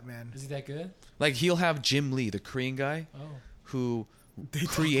 on Batman. Is he that good? Like he'll have Jim Lee, the Korean guy Oh. who They talk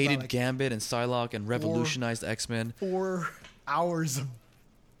created about, like, Gambit and Psylocke and revolutionized X-Men. 4 hours of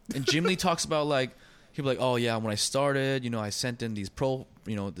And Jim Lee talks about like he'll be like, "Oh yeah, when I started, I sent in these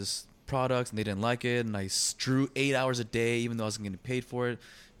this products and they didn't like it, and I drew 8 hours a day even though I wasn't getting paid for it."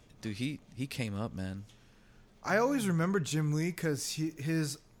 Dude, he came up, man. I always remember Jim Lee because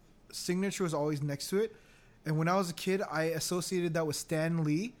his signature was always next to it. And when I was a kid, I associated that with Stan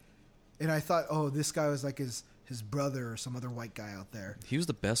Lee. And I thought, oh, this guy was like his brother or some other white guy out there. He was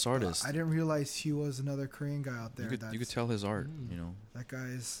the best artist. I didn't realize he was another Korean guy out there. You could tell his art,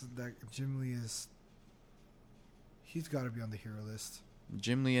 That Jim Lee is. He's got to be on the hero list.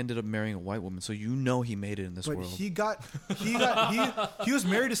 Jim Lee ended up marrying a white woman, so you know he made it in this But world. he was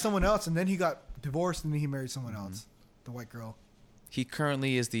married to someone else, and then he got divorced, and then he married someone else, the white girl. He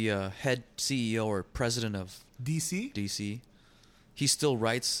currently is the head CEO or president of DC. He still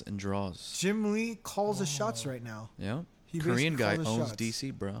writes and draws. Jim Lee calls the shots right now. Yeah. He Korean guy basically calls owns the shots.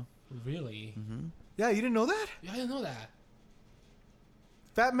 DC, bro. Really? Mm-hmm. Yeah, you didn't know that? Yeah, I didn't know that.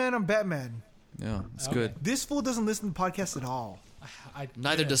 Fat Man on Batman. Yeah, it's Okay. good. This fool doesn't listen to podcasts at all.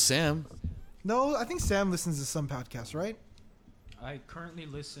 Neither does Sam. No, I think Sam listens to some podcasts, right? I currently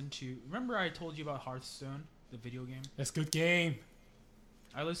listen to. Remember, I told you about Hearthstone, the video game. That's a good game.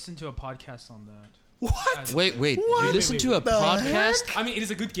 I listened to a podcast on that. What? Wait. What? You listen to a The podcast I mean, it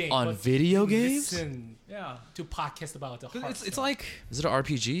is a good game. on but video games? Listen Yeah, to podcast about the it's like Is it an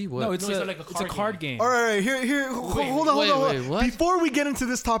RPG? What? no, it's No, a like a it's a card card game. All right, here. Hold Wait, on. wait, what? Before we get into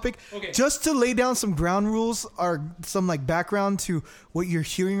this topic, Okay. just to lay down some ground rules or some like background to what you're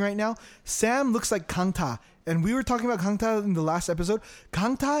hearing right now, Sam looks like Kangta, and we were talking about Kangta in the last episode.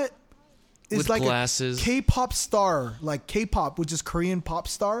 Kangta is With like glasses. a K-pop star, like K-pop, which is Korean pop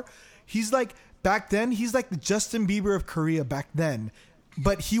star. He's like back then, he's like the Justin Bieber of Korea back then,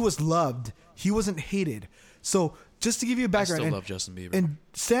 but he was loved. He wasn't hated. So just to give you a I background, still love Justin Bieber. and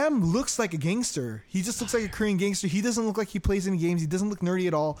Sam looks like a gangster. He just looks like a Korean gangster. He doesn't look like he plays any games. He doesn't look nerdy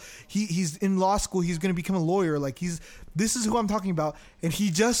at all. He's in law school. He's going to become a lawyer. Like this is who I'm talking about. And he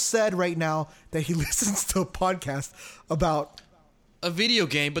just said right now that he listens to a podcast about a video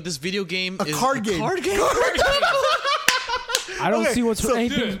game, but this video game a is card game. I don't Okay, see what's so-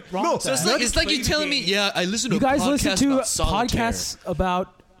 anything dude, wrong no, with So it's that. like, it's like you play the telling me, game. yeah, I listen to You a guys podcast listen to about solitaire. podcasts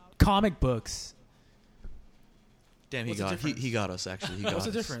about comic books. Damn, What's the difference? he got us, actually. He got What's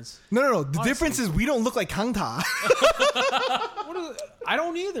the us. difference? No. The Honestly. difference is we don't look like Kangta. I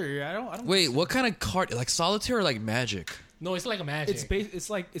don't either. I don't. Wait, what kind of card? Like solitaire or like Magic? No, it's like a Magic.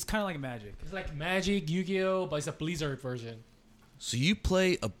 It's kind of like Magic. It's like Magic, Yu-Gi-Oh, but it's a Blizzard version. So you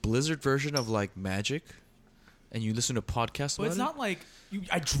play a Blizzard version of like Magic, and you listen to podcasts But about it's it? not like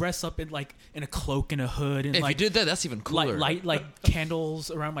I dress up in a cloak and a hood and If like you did that, that's even cooler. light like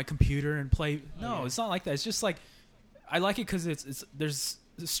candles around my computer and play. No, Okay. it's not like that. It's just like I like it because there's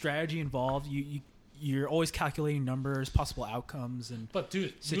strategy involved. You're always calculating numbers, possible outcomes, and But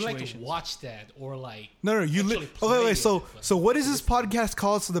dude, you like to Situations. watch that or like No. You actually okay. play Wait. it, So but- what is this podcast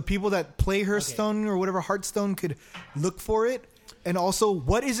called? So the people that play Hearthstone or whatever Hearthstone could look for it. And also,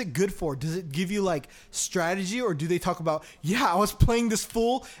 what is it good for? Does it give you like strategy, or do they talk about? Yeah, I was playing this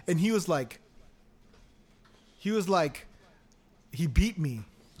fool, and he was like, he beat me,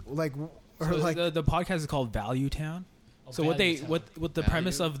 like, or so like. the podcast is called Value Town. Oh, So Value Town. what the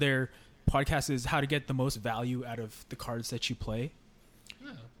premise of their podcast is how to get the most value out of the cards that you play.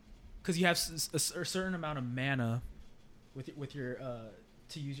 Yeah. Because you have a certain amount of mana with your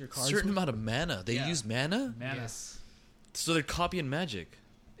to use your cards. certain amount of mana. They Yeah. use mana? mana. Yes. So they're copying Magic.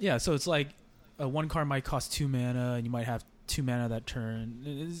 Yeah, so it's like one card might cost 2 mana, and you might have 2 mana that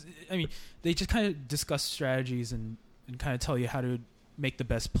turn. I mean, they just kind of discuss strategies and kind of tell you how to make the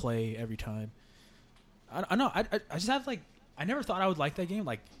best play every time. I know. I just have like I never thought I would like that game.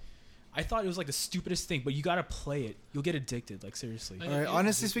 Like I thought it was like the stupidest thing, but you gotta play it. You'll get addicted. Like seriously. Like- All right,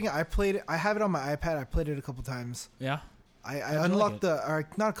 honestly speaking, I played it. I have it on my iPad. I played it a couple times. Yeah. I How'd you like unlocked it? or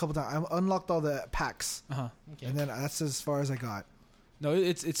not a couple times. I unlocked all the packs, Uh huh. Okay. and then that's as far as I got. No,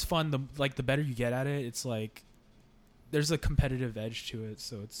 it's fun. The better you get at it, it's like there's a competitive edge to it.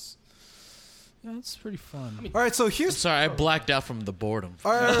 So it's pretty fun. I mean, All right, so I'm here's sorry, I blacked out from the boredom.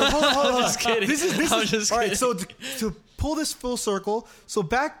 All right, hold on. Just kidding. This I'm is just all right. kidding. So to pull this full circle, so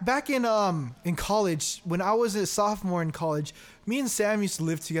back in college, when I was a sophomore in college, me and Sam used to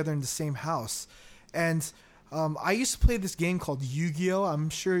live together in the same house, and I used to play this game called Yu-Gi-Oh. I'm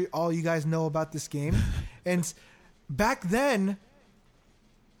sure all you guys know about this game, and back then,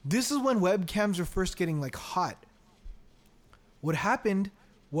 this is when webcams were first getting like hot. What happened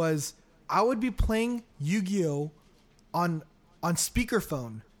was I would be playing Yu-Gi-Oh on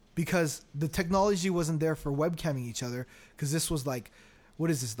speakerphone because the technology wasn't there for webcamming each other, because this was like, what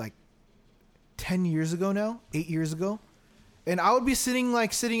is this, like 10 years ago now, 8 years ago. And I would be sitting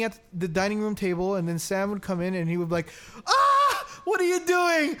at the dining room table, and then Sam would come in and he would be like, what are you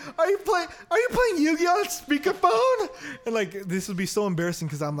doing? Are you playing Yu-Gi-Oh on speakerphone? And like, this would be so embarrassing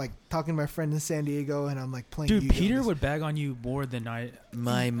because I'm like talking to my friend in San Diego and I'm like playing Dude, Yu-Gi-Oh. Peter would bag on you more than I.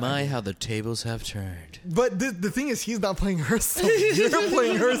 My, how the tables have turned. But the thing is, he's not playing Hearthstone. You're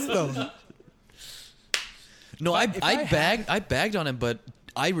playing Hearthstone. No, If I I bagged on him, but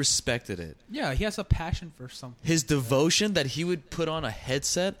I respected it. Yeah, he has a passion for something. His devotion that he would put on a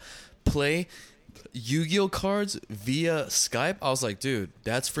headset, play, Yu-Gi-Oh cards via Skype. I was like, dude,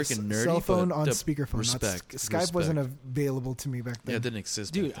 that's freaking nerdy. Cell phone but on the speakerphone. Respect. Skype wasn't available to me back then. Yeah, it didn't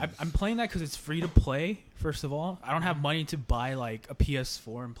exist. Dude, back then. I'm playing that because it's free to play. First of all, I don't have money to buy like a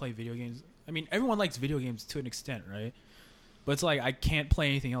PS4 and play video games. I mean, everyone likes video games to an extent, right? But it's like I can't play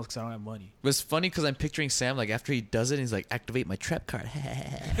anything else because I don't have money. But it's funny because I'm picturing Sam like after he does it, he's like, activate my trap card.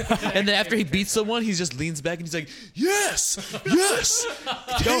 And then after he beats someone, he just leans back and he's like, yes, yes,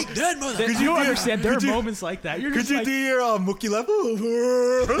 take that, mother. You don't understand. There are moments like that. You're Could just you like, do your Mookie level?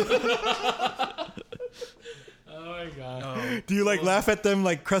 Oh my god. Do you like laugh at them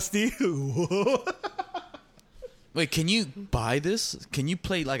like Krusty? Wait, can you buy this? Can you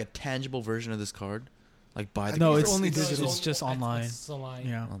play like a tangible version of this card? Like buy the No, card? it's only only digital. It's just online. It's online.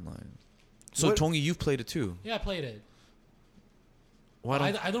 Yeah. online. So What- Tongi, you've played it too. Yeah, I played it. Why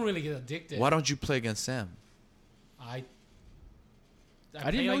don't I don't really get addicted. Why don't you play against Sam? I I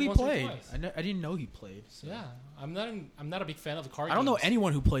didn't know like he once or played. twice. I didn't know he played. So. Yeah, I'm not a big fan of the card. I don't know games.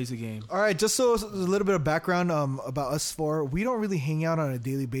 anyone who plays the game. All right, just so a little bit of background about us four. We don't really hang out on a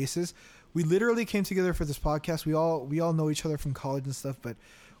daily basis. We literally came together for this podcast. We all know each other from college and stuff, but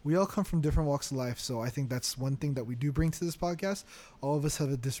we all come from different walks of life. So I think that's one thing that we do bring to this podcast. All of us have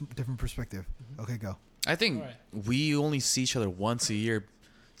a different perspective. Okay, go. I think Alright. we only see each other once a year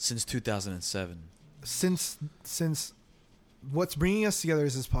since 2007. Since what's bringing us together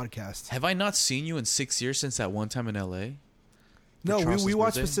is this podcast. Have I not seen you in 6 years since that one time in LA? No, we Charles's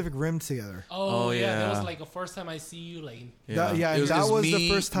watched birthday? Pacific Rim together. Oh, Oh, yeah, that yeah. was like the first time I see you. Like, That- yeah, it was, that it was me, the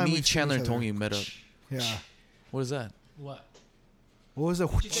first time me, we've seen Chandler, each and other. Tongi met up. Yeah. What is that? what? What was it?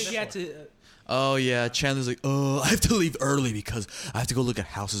 He had to. Oh yeah, Chandler's like, oh, I have to leave early because I have to go look at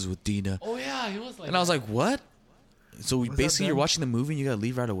houses with Dina. Oh yeah, he was like. And I was like, what? So Was that basically, you're them? watching the movie and you gotta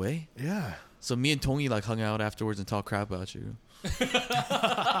leave right away. Yeah. So me and Tongi like hung out afterwards and talked crap about you.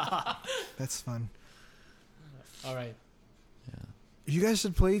 That's fun. all right. You guys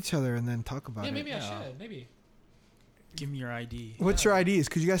should play each other and then talk about Yeah, it. maybe I Yeah. should. Maybe. Give me your ID. What's your IDs?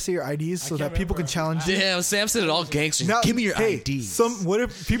 Could you guys say your IDs so I that can't people can remember. challenge you? Damn, Sam said it all gangster. Now, Give me your hey, IDs. What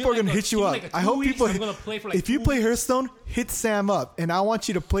if people are Give me gonna like hit you give me up? like a I 2 hope weeks, people. I'm gonna play for like If you 2 play weeks. Hearthstone, hit Sam up, and I want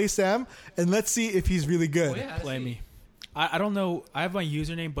you to play Sam, and let's see if he's really good. Oh, yeah, Play see. me. I don't know. I have my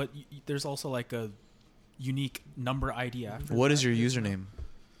username, but there's also like a unique number ID after. What that. is your username?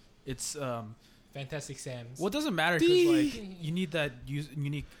 It's Fantastic Sam's. well, it doesn't matter because like you need that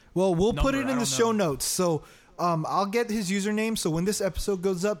unique. Well, we'll put Number, it I in the don't show know. notes. So I'll get his username. So when this episode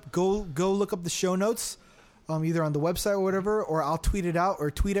goes up, go look up the show notes, either on the website or whatever, or I'll tweet it out or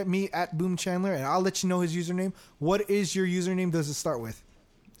tweet at me at Boom Chandler, and I'll let you know his username. What is your username? Does it start with?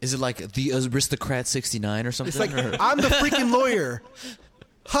 Is it like the Aristocrat 69 or something? It's like or- I'm the freaking lawyer.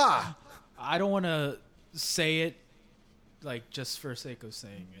 Ha! I don't want to say it like just for sake of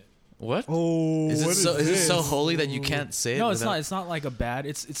saying it. what? Oh, Is it what so? Is it so this? holy that you can't say it? No, it's without- not. It's not like a bad.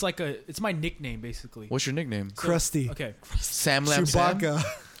 It's like a. It's my nickname basically. What's your nickname? Krusty. Okay, Sam Lam Sam? Chewbacca.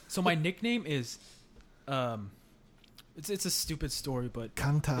 so my nickname is, it's a stupid story, but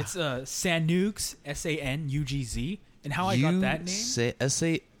Kanta. it's Sanugz Sanugz, and how I got that name? Say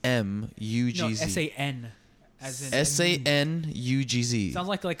SAMUGZ. No, SAN, as in SANUGZ. Sounds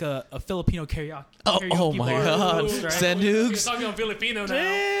like a Filipino karaoke. Oh karaoke my bar. God. Right? You're Sanugz. talking on Filipino now.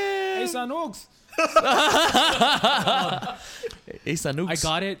 Hey, Sanugz. Hey, Sanugz. I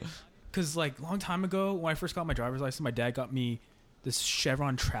got it because like a long time ago when I first got my driver's license, my dad got me this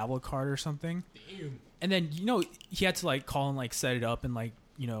Chevron travel card or something, Damn. and then he had to like call and like set it up and like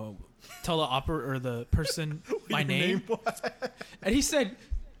tell the operator or the person my name, and he said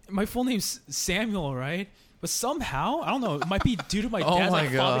my full name's Samuel, right? But somehow I don't know, it might be due to my Oh dad's my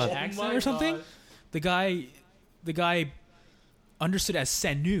like God. Flemish accent Oh my or something. God. The guy understood as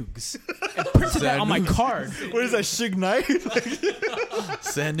Sanugz and printed that on my Sanugz. card. What is that, Suge Knight?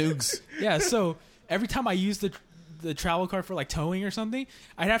 Sanugz. Yeah, so every time I use the travel card for like towing or something,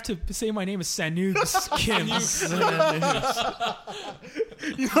 I'd have to say my name is Sanugz Kim.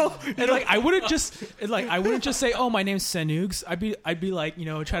 And like I wouldn't just say, oh, my name's Sanugz. I'd be like,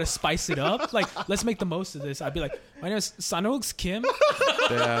 try to spice it up. Like, let's make the most of this. I'd be like, my name is Sanugz Kim.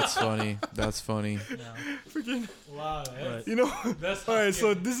 That's funny. That's funny. Wow. That's, You know, that's all right. not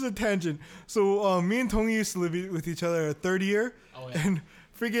So good. this is a tangent. So me and Tongi used to live with each other a third year, Oh, yeah. and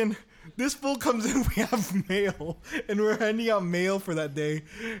freaking this fool comes in. We have mail, and we're handing out mail for that day.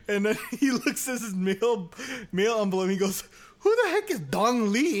 And then he looks at his mail envelope. And he goes, "Who the heck is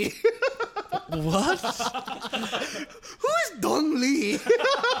Dong Lee? What? Who is Dong Lee?"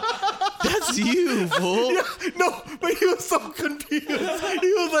 That's you, fool. Yeah, no, but he was so confused.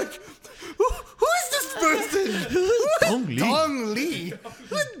 He was like, "Who is this person? Who is Dong Lee?" Dong Lee?"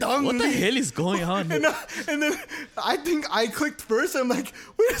 Dong What the Lee. hell is going on? And then I think I clicked first. I'm like,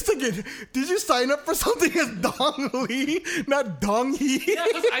 wait a second. Did you sign up for something as Dong Lee, not Dong Hee? Yeah,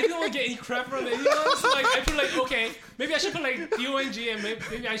 because I didn't want to get any crap from anyone. So like, I put like, okay, maybe I should put like D-O-N-G and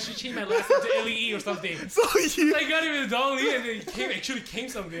maybe I should change my last name to L-E-E or something. So you, I got it with Dong Lee and then it actually came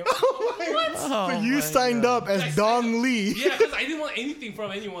something. so you signed up as Dong Lee. Yeah, because I didn't want anything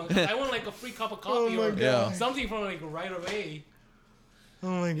from anyone. 'Cause I want like a free cup of coffee my or God. something from like right away. Oh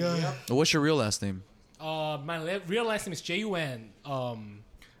my god. Yep. What's your real last name? My real last name is J-U-N.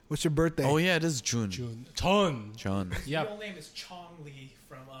 What's your birthday? Oh yeah, it is June. June. Ton. John. Yep. real name is Chong Lee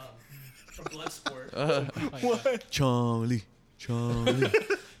from Bloodsport. What? Charlie.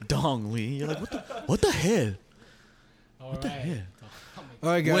 Dong Lee. You're like, what the hell? All right. hell? All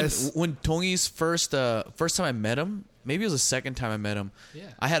right, guys. When Tongi's first time I met him, maybe it was the second time I met him. Yeah.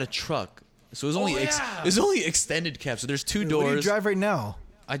 I had a truck, so it was only yeah. it was only extended cab. So there's two What do you doors. drive right now?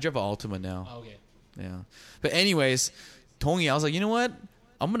 I drive an Altima now. Oh, okay. Yeah. But anyways, Tongi, I was like, you know what?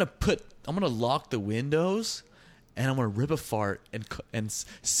 I'm gonna lock the windows, and I'm gonna rip a fart and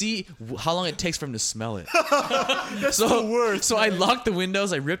see how long it takes for him to smell it. That's the worst. So I locked the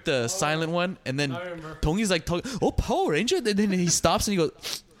windows. I ripped the silent one, and then I remember. Tongi's like, "Oh, Power Ranger!" And then he stops and he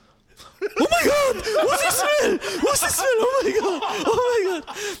goes, "Oh my god! What's this smell? What's this smell? Oh my god! Oh my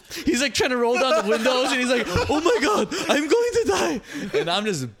god!" He's like trying to roll down the windows, and he's like, "Oh my god! I'm going to die!" And I'm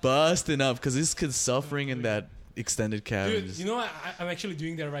just busting up because this kid's suffering in that extended cab. Dude, you know what? I'm actually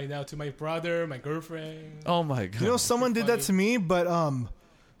doing that right now to my brother, my girlfriend. Oh my god! You know, someone did that to me, but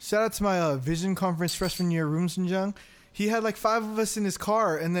shout out to my vision conference freshman year rooms in Jung. He had like 5 of us in his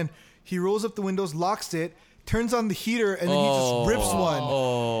car, and then he rolls up the windows, locks it, turns on the heater, and then he just rips one.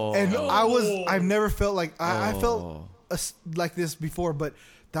 Oh. And I've never felt like I felt like this before, but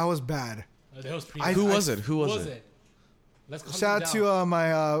that was bad. That was pretty. Who was it? Who was it? Let's calm Shout it out down. to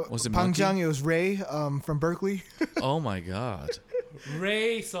my Was it Pangjang. Monkey? It was Ray from Berkeley. Oh my god!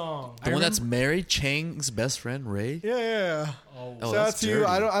 Ray song. The one that's married, Chang's best friend, Ray. Yeah. Oh, Oh, Shout out that's to you. dirty.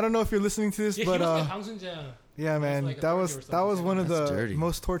 I don't know if you're listening to this, yeah, but he was like Hangsunjang. yeah, man, like a that 30 was or that was something. one of That's the dirty.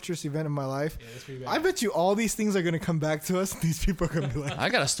 most torturous event in my life. Yeah, that's pretty bad. I bet you all these things are gonna come back to us. These people are gonna be like, I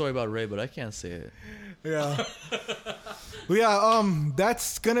got a story about Ray, but I can't say it. yeah. Well, yeah,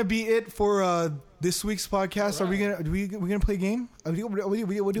 that's gonna be it for this week's podcast. All Are we right. gonna play a game?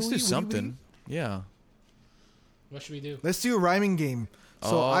 What Let's do something. Yeah. What should we do? Let's do a rhyming game.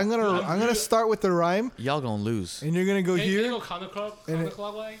 So Oh. I'm gonna start with the rhyme, Y'all gonna lose. and you're gonna go Can you here. go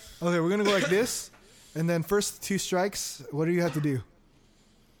counterclockwise? Okay, we're gonna go like this, and then first 2 strikes. What do you have to do?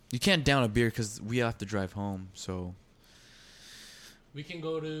 You can't down a beer because we have to drive home. So We can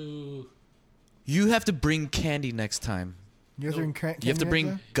go to. you have to bring candy next time. You have to bring You have to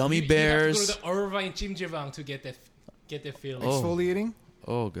bring gummy You have bears. to go to the Irvine Chimjibang to get that feeling. Oh. exfoliating.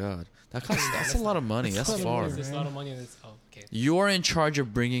 Oh god, that's a lot of money. That's far. There's a lot of money in this. Oh, okay. You're in charge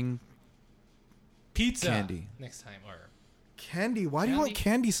of bringing Pizza. Candy. Next time. Or Candy. Why do you want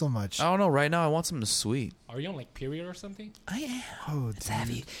candy so much? I don't know. Right now, I want something sweet. are you on like period or something? I am. Oh, It's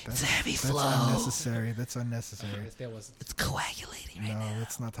heavy. It's a heavy That's flow. unnecessary. That's unnecessary. Yes, that was. It's coagulating right No, now.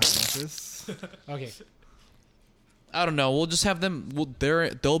 let's not talk about this. Okay. I don't know. We'll just have them.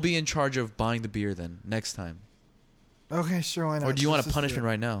 They'll be in charge of buying the beer then next time. Okay, sure, why not? Or do you want Let's a just do punishment it.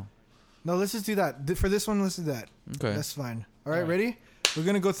 right now? No, let's just do that. For this one, let's do that. Okay. That's fine. All right, Alright. ready? We're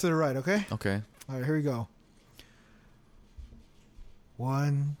gonna go to the right, okay? Okay. All right, here we go.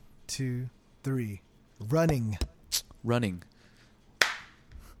 1, 2, 3. Running. Running.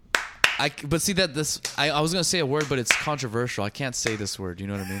 But see that this I was gonna say a word, but it's controversial. I can't say this word. You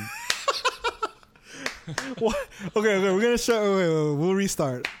know what I mean? What? Okay, we're gonna show. Wait, we'll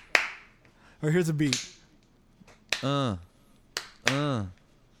restart. All right, here's a beat.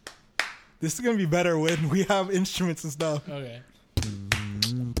 This is gonna be better when we have instruments and stuff. Okay.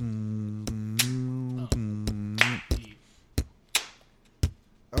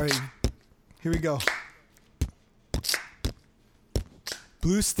 All right, here we go.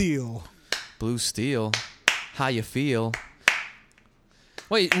 Blue Steel. Blue Steel. How you feel?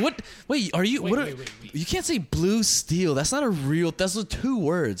 Wait, what? Wait, are you? Wait, what? wait. You can't say Blue Steel. That's not a real. That's 2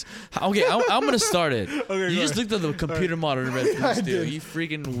 words. Okay, I'm gonna start it. Okay, You go just looked at the computer monitor and read Blue I Steel. did. You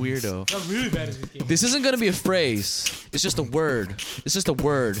freaking weirdo. I'm really bad at this game. This isn't gonna be a phrase. It's just a word. It's just a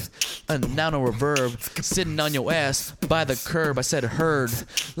word. A noun or a verb. Sitting on your ass by the curb. I said herd.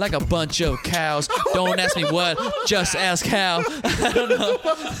 Like a bunch of cows. Don't ask me what. Just ask how. I don't know.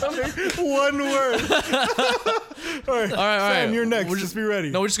 One word. All right, All right. Sam, you're next. We're Just be ready.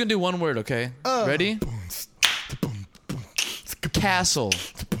 No, we're just gonna do one word, okay? Ready? Castle.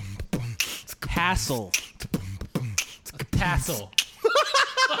 Hassle. Tassel.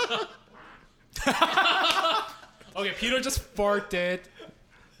 Okay, Peter just farted.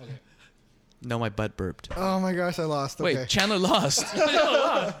 Okay. No, my butt burped. Oh my gosh, I lost. Okay. Wait, Chandler lost.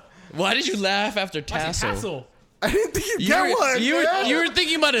 Why did you laugh after I said tassel? tassel. I didn't think you'd get one. You were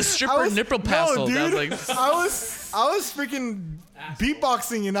thinking about a stripper nipple tassel. No, dude. That was like, I was freaking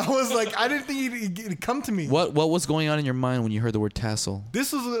beatboxing, and I was like, I didn't think it'd come to me. what was going on in your mind when you heard the word tassel?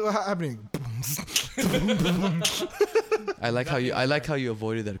 This was happening. I like how you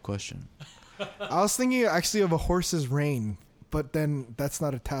avoided that question. I was thinking actually of a horse's rein, but then that's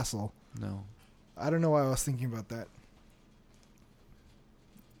not a tassel. No. I don't know why I was thinking about that.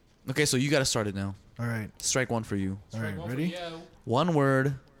 Okay, so you got to start it now. All right. Strike one for you. All right, One for ready? you. One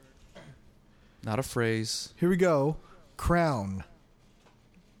word, not a phrase. Here we go. Crown.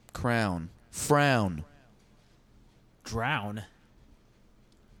 Crown. Frown. Drown.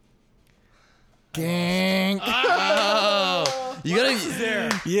 Gang. Oh, you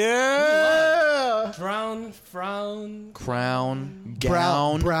gotta. Yeah. Brown, frown. Crown.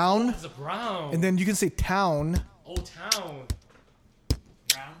 Gown. Brown. It's a brown. And then you can say town. Oh, town.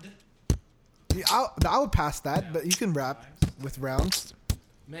 Round. Yeah, I would pass that, but you can rap with rounds.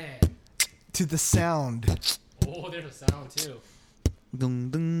 Man. To the sound. Oh, there's a sound too. Dun,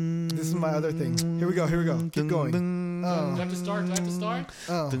 dun, This is my other thing. Here we go. Keep going. Do I have to start?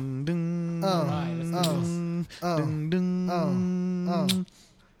 Oh. dun, dun, Oh. Alright, let's do this. Oh. dun, dun. Oh.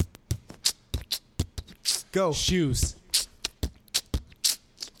 Go. Shoes.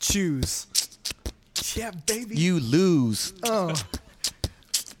 Choose. Yeah, baby. You lose. Oh.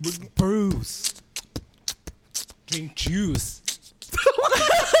 Bruce. Drink juice.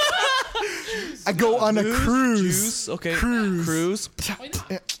 I go on a cruise. Juice. Okay. Cruise. Why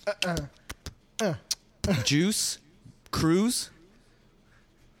not? Juice. Cruise.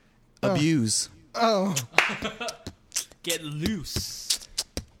 Abuse. Oh. Get loose.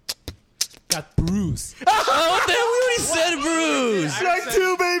 Got bruise. Oh, damn, we already said bruise. Strike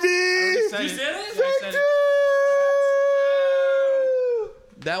two, baby. You said it? Strike two.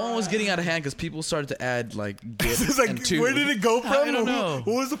 That one was getting out of hand because people started to add like get It's like, and two. where did it go from? I don't know.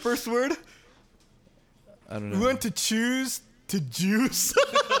 What was the first word? I don't know. We went to choose to juice.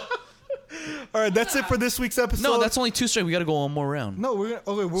 All right, that's it for this week's episode. No, that's only two strike. We got to go one more round. No, we're gonna.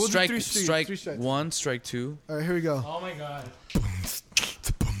 Okay, we'll strike, do three strike three strikes. one, strike two. All right, here we go. Oh my god.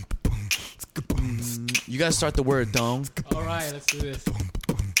 You got to start the word, dong. Alright, let's do this.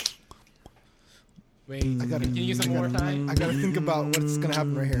 Wait, I gotta- can you use some more time? I gotta think about what's gonna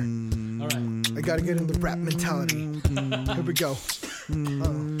happen right here. Alright. I gotta get in the rap mentality. Here we go.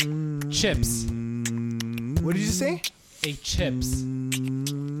 Chips. What did you say? A chips.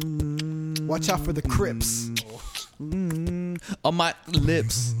 Watch out for the Crips. On my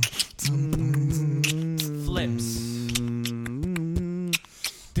lips. Flips.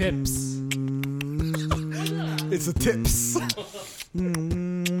 Dips. It's the tips.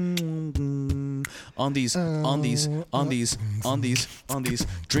 On these,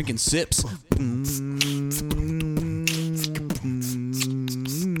 drinking sips.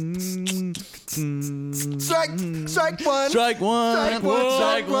 Strike one. Strike one.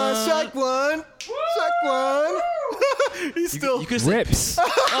 Strike one. He's still. You could say Rips.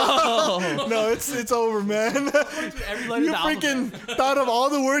 No, it's over, man. You freaking thought of all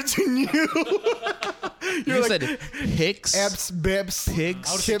the words you knew. you said hicks, Eps, bips, pigs,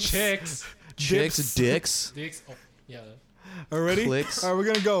 I would say chips, chicks. chicks, dips. dicks, Dicks. Oh, yeah. All right, ready? Clicks. All right, we're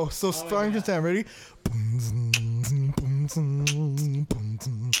gonna go. So starting from time. Ready?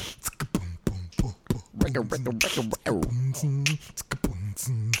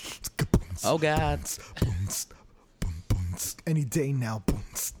 Oh God. Any day now.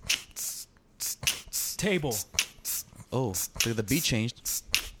 Table. Oh, look at the beat changed.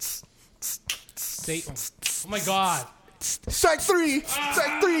 Say. Oh my god. Strike three.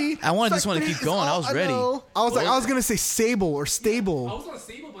 Strike three. I wanted this Strike one to three. keep going. I was ready. know. I was gonna say sable or I stable. was on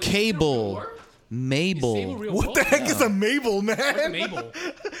Sable, but Cable. Is Sable Mabel. real What word? the heck is a Mabel, man? What's Mabel?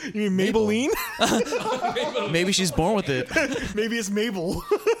 You mean Maybelline? Maybe she's born with it. Maybe it's Mabel.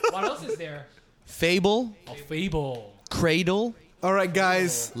 What else is there? Fable. Oh, Fable. Cradle. All right,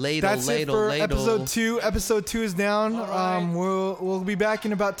 guys. Ladle, That's it ladle, for ladle. episode 2. Episode 2 is down. right. We'll be back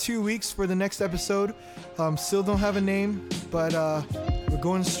in about 2 weeks for the next episode. Still don't have a name, but we're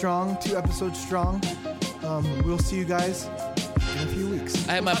going strong. 2 episodes strong. We'll see you guys in a few weeks.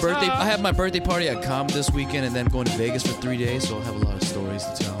 I have my birthday. I have my birthday party at Com this weekend, and then going to Vegas for 3 days. So I'll have a lot